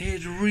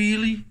it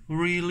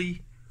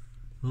really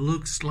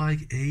looks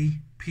like a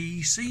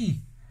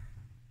PC.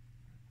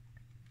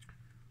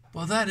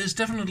 Well, that is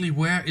definitely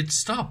where it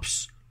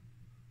stops.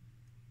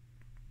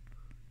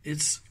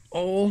 It's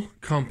all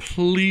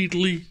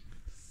completely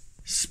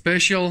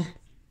special,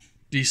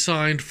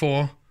 designed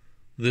for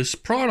this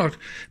product.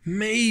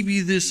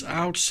 Maybe this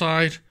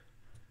outside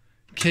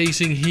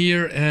casing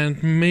here,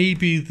 and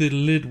maybe the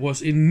lid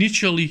was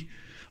initially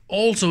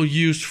also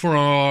used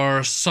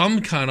for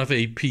some kind of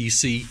a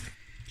PC,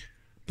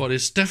 but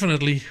it's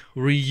definitely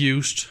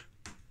reused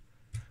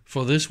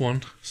for this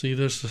one. See,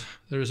 there's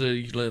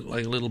a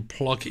like little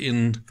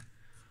plug-in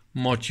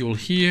module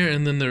here,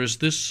 and then there is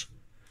this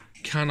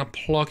kind of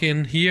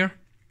plug-in here,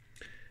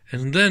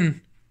 and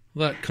then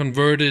that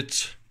converted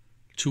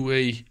to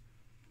a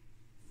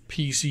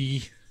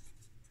PCB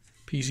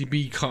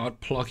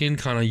card plug-in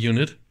kind of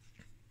unit.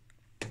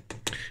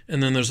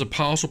 And then there's a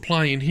power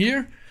supply in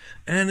here,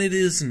 and it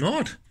is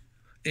not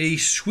a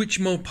switch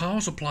mode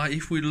power supply.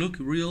 If we look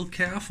real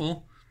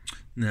careful,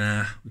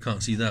 nah, we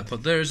can't see that,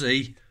 but there's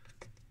a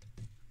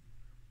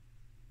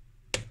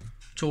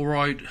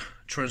toroid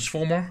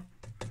transformer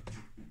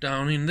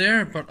down in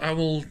there, but I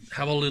will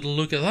have a little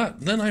look at that.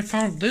 Then I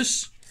found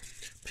this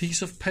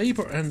piece of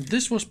paper, and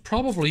this was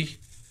probably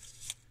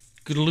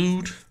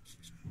glued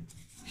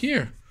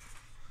here.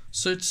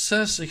 So it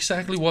says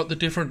exactly what the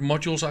different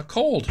modules are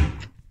called.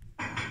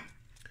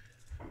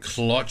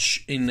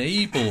 Clutch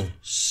enable,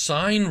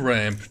 sine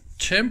ramp,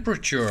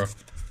 temperature,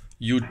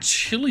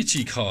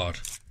 utility card,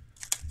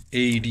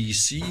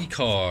 ADC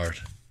card,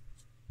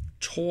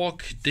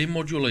 torque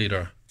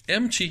demodulator,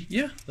 empty,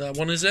 yeah, that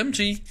one is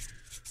empty,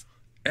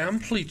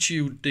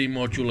 amplitude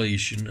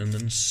demodulation, and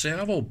then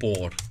servo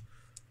board.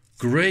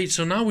 Great,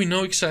 so now we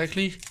know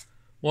exactly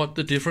what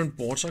the different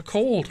boards are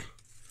called.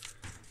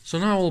 So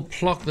now we'll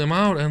plug them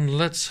out and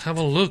let's have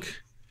a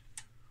look.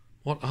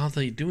 What are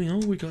they doing?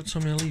 Oh, we got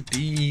some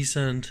LEDs,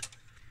 and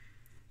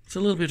it's a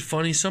little bit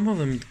funny. Some of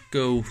them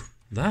go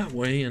that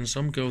way and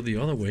some go the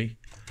other way.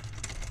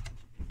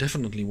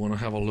 Definitely want to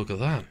have a look at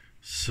that.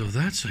 So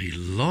that's a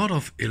lot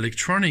of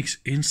electronics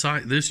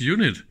inside this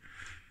unit.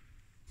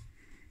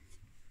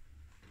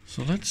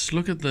 So let's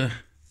look at the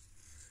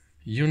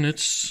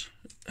units.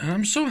 And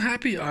I'm so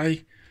happy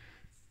I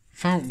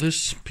found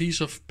this piece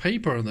of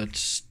paper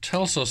that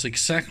tells us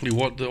exactly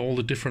what all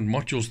the different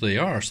modules they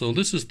are. So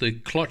this is the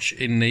clutch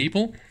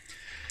enable,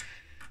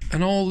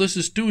 and all this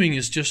is doing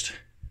is just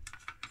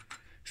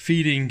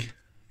feeding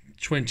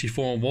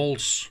 24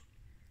 volts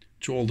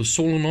to all the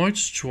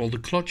solenoids, to all the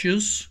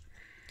clutches,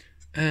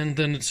 and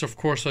then it's of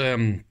course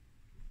a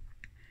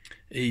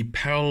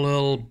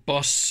parallel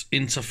bus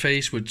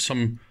interface with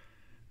some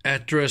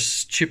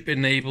address chip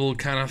enable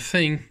kind of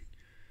thing.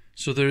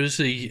 So there is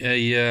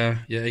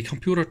a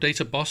computer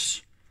data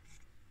bus,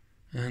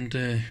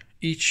 and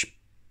each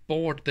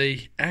board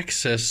they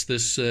access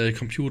this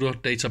computer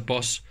data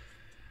bus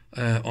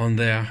on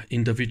their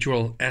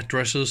individual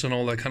addresses and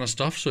all that kind of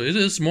stuff. So it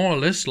is more or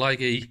less like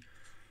a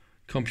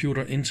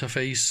computer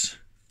interface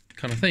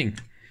kind of thing.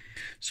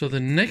 So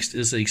the next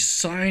is a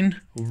sine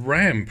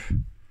ramp.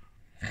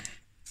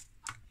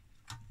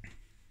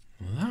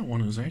 That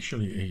one is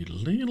actually a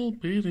little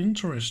bit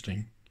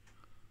interesting.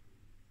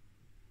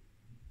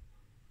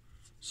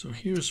 So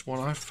here's what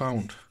I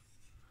found.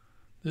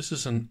 This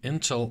is an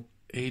Intel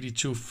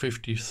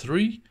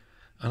 8253,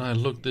 and I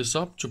looked this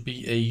up to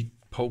be a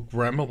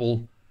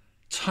programmable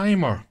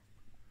timer.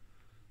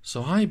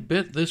 So I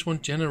bet this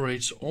one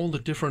generates all the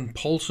different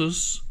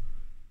pulses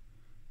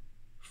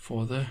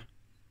for the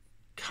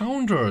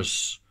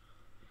counters.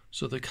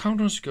 So the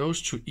counters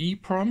goes to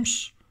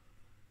EEPROMs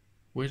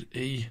with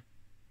a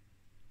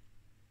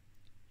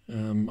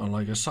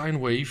like a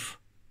sine wave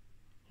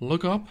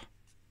lookup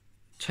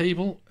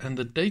table, and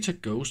the data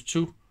goes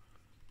to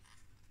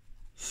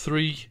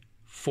 3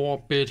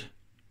 4-bit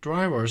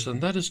drivers,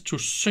 and that is to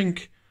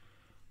sync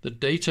the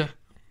data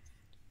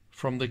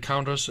from the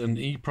counters and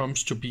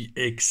EEPROMs to be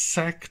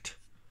exact.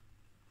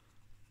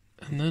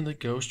 And then it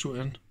goes to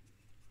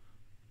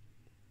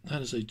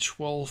that is a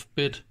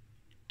 12-bit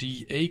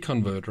DA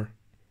converter,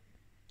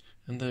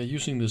 and they're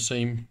using the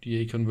same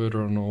DA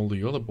converter on all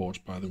the other boards,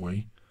 by the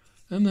way.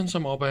 And then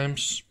some op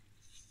amps.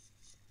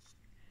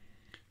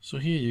 So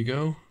here you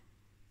go,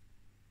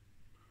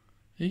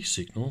 a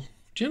signal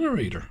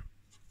generator.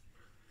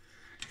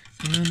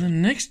 And then the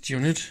next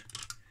unit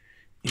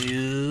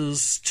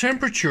is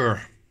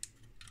temperature.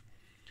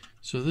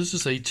 So this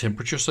is a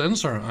temperature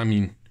sensor. I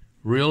mean,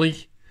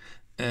 really?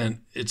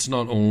 And it's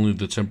not only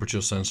the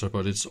temperature sensor,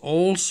 but it's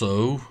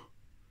also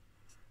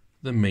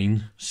the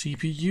main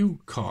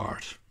CPU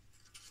card.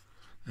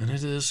 And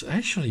it is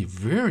actually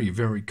very,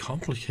 very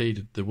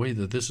complicated the way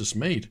that this is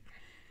made.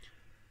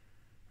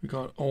 We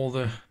got all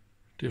the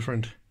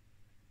different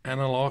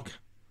analog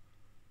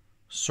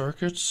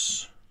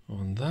circuits.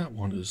 And that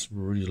one is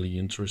really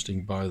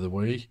interesting, by the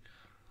way.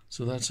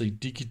 So that's a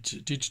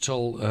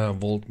digital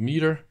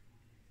voltmeter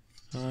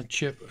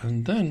chip,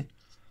 and then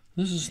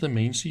this is the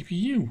main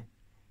CPU,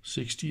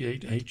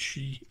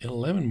 68HC11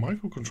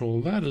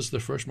 microcontroller. That is the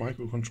first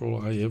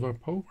microcontroller I ever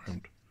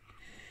programmed.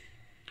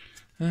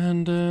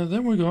 And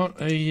then we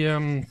got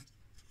a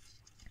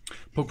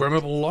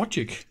programmable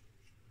logic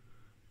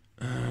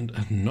and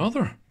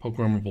another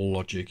programmable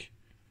logic,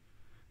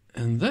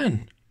 and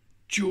then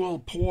dual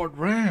port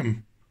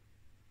RAM,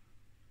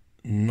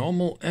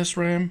 normal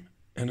SRAM,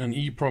 and an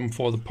EEPROM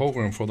for the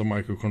program for the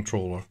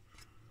microcontroller.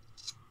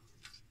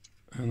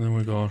 And then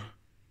we got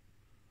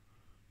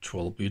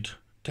 12-bit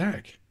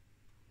DAC.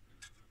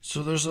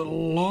 So there's a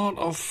lot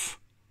of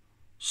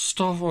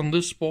stuff on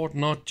this board,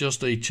 not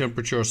just a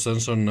temperature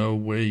sensor, no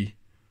way.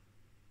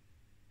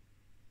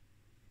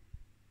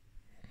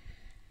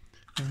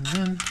 And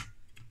then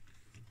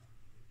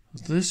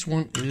this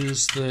one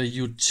is the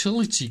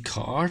utility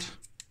card,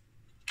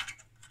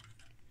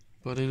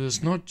 but it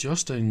is not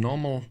just a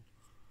normal,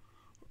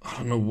 I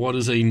don't know what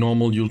is a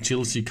normal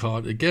utility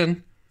card.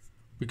 Again,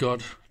 we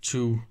got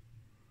two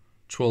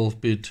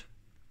 12-bit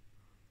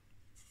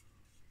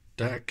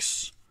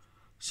DACs,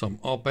 some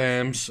op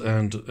amps,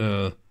 and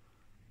the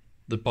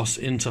bus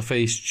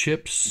interface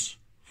chips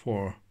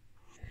for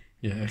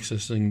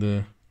accessing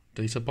the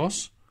data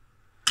bus.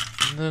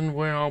 And then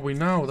where are we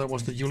now? That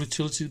was the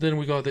utility. Then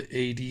we got the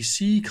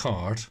ADC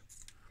card.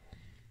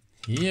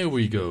 Here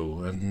we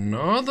go,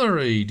 another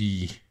AD.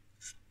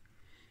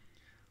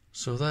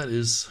 So that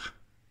is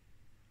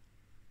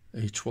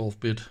a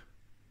 12-bit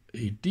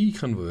AD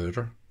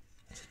converter.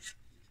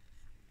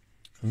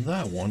 And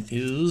that one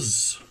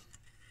is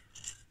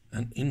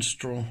an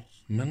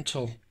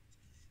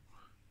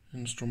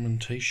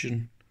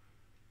instrumentation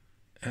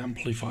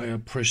amplifier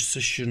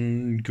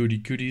precision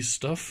goody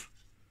stuff.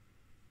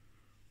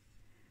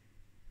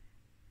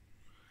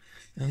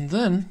 And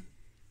then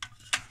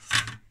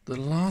the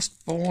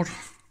last board,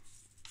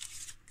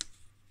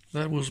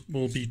 that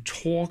will be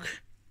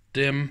torque,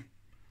 dem,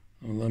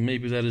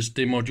 maybe that is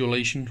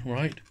demodulation,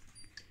 right?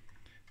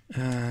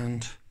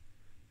 And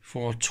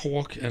for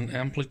torque and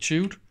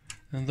amplitude,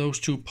 and those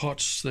two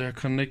pots, they're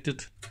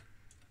connected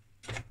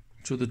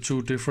to the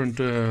two different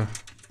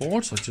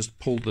boards. I just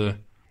pulled the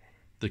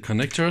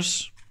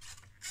connectors,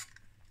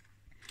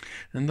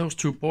 and those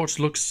two boards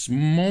looks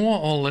more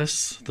or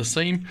less the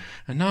same,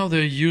 and now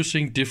they're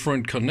using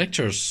different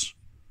connectors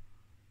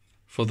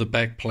for the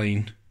back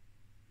plane.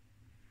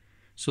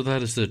 So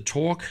that is the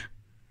torque,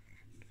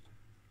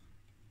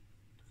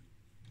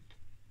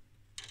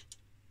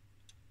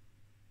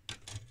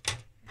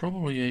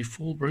 probably a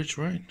full bridge,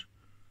 right?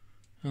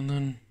 And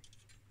then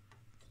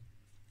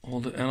all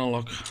the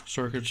analog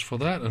circuits for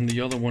that, and the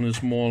other one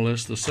is more or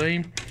less the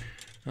same.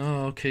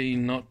 Okay,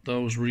 not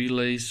those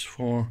relays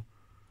for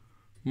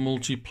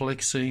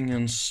multiplexing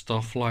and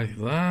stuff like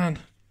that.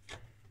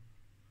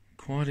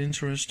 Quite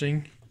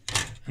interesting.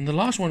 And the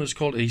last one is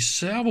called a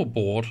servo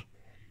board,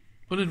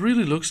 but it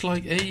really looks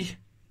like a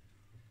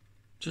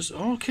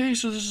okay,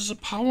 so this is a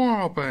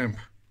power op amp.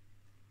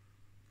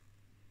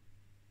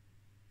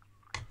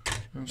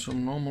 And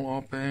some normal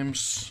op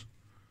amps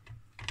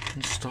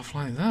and stuff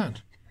like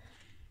that.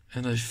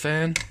 And a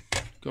fan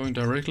going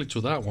directly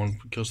to that one,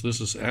 because this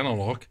is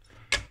analog,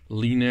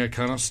 linear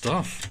kind of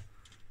stuff.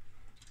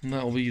 And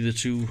that will be the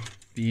two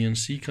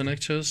BNC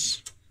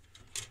connectors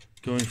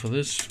going for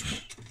this.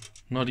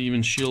 Not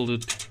even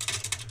shielded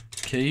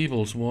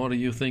cables. What do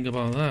you think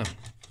about that?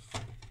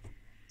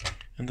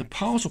 And the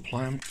power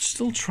supply, I'm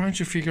still trying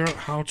to figure out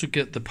how to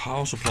get the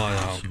power supply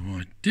out. So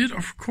I did,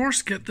 of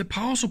course, get the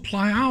power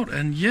supply out.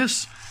 And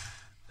yes,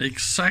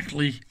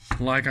 exactly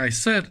like I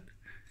said,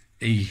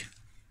 a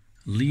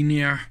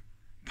linear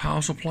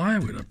power supply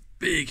with a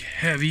big,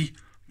 heavy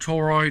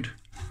toroid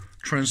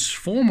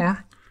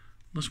transformer.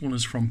 This one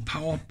is from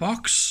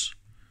Powerbox.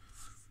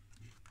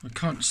 I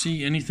can't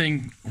see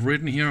anything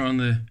written here on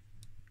the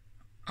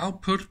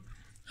output,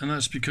 and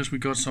that's because we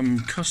got some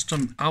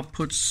custom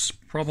outputs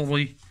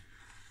probably.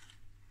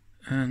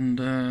 And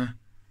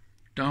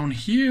down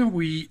here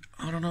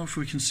I don't know if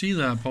we can see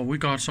that, but we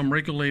got some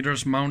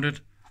regulators mounted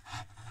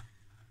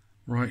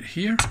right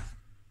here,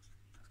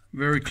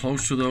 very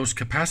close to those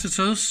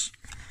capacitors,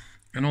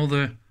 and all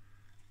the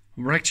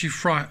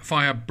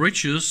rectifier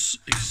bridges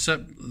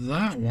except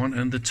that one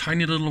and the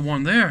tiny little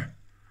one there.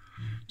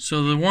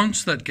 So the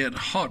ones that get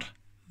hot,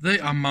 they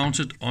are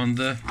mounted on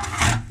the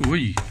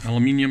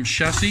aluminium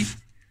chassis.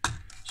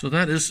 So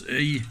that is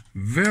a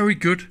very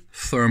good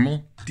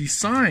thermal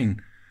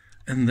design.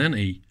 And then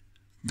a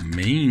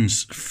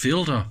mains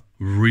filter.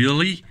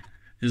 Really?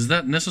 Is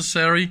that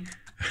necessary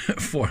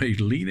for a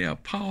linear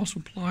power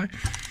supply?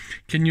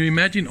 Can you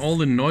imagine all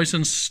the noise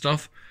and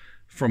stuff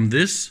from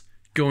this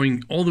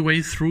going all the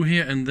way through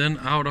here and then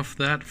out of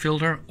that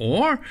filter?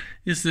 Or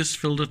is this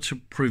filter to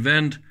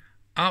prevent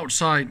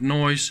outside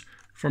noise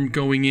from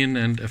going in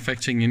and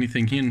affecting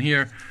anything in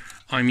here?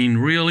 I mean,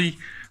 really,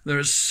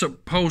 there's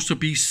supposed to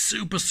be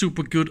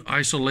super good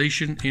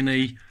isolation in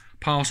a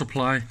power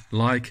supply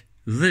like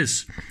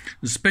this,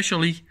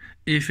 especially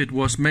if it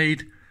was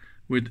made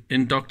with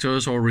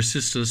inductors or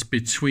resistors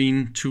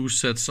between two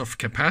sets of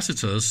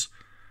capacitors,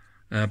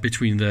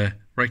 between the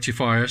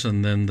rectifiers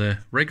and then the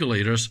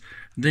regulators.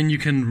 Then you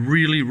can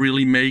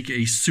really make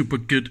a super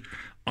good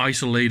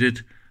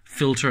isolated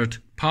filtered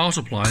power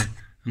supply,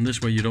 and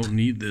this way you don't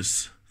need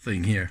this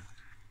thing here.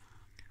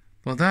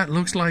 But that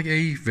looks like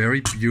a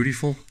very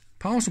beautiful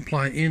power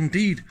supply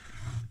indeed.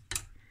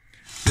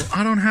 Well,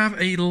 I don't have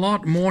a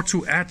lot more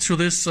to add to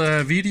this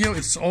video.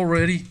 It's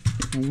already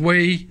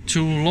way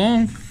too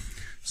long.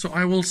 So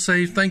I will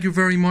say thank you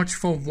very much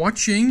for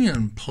watching,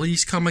 and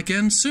please come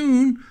again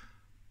soon.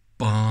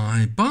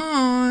 Bye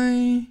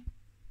bye.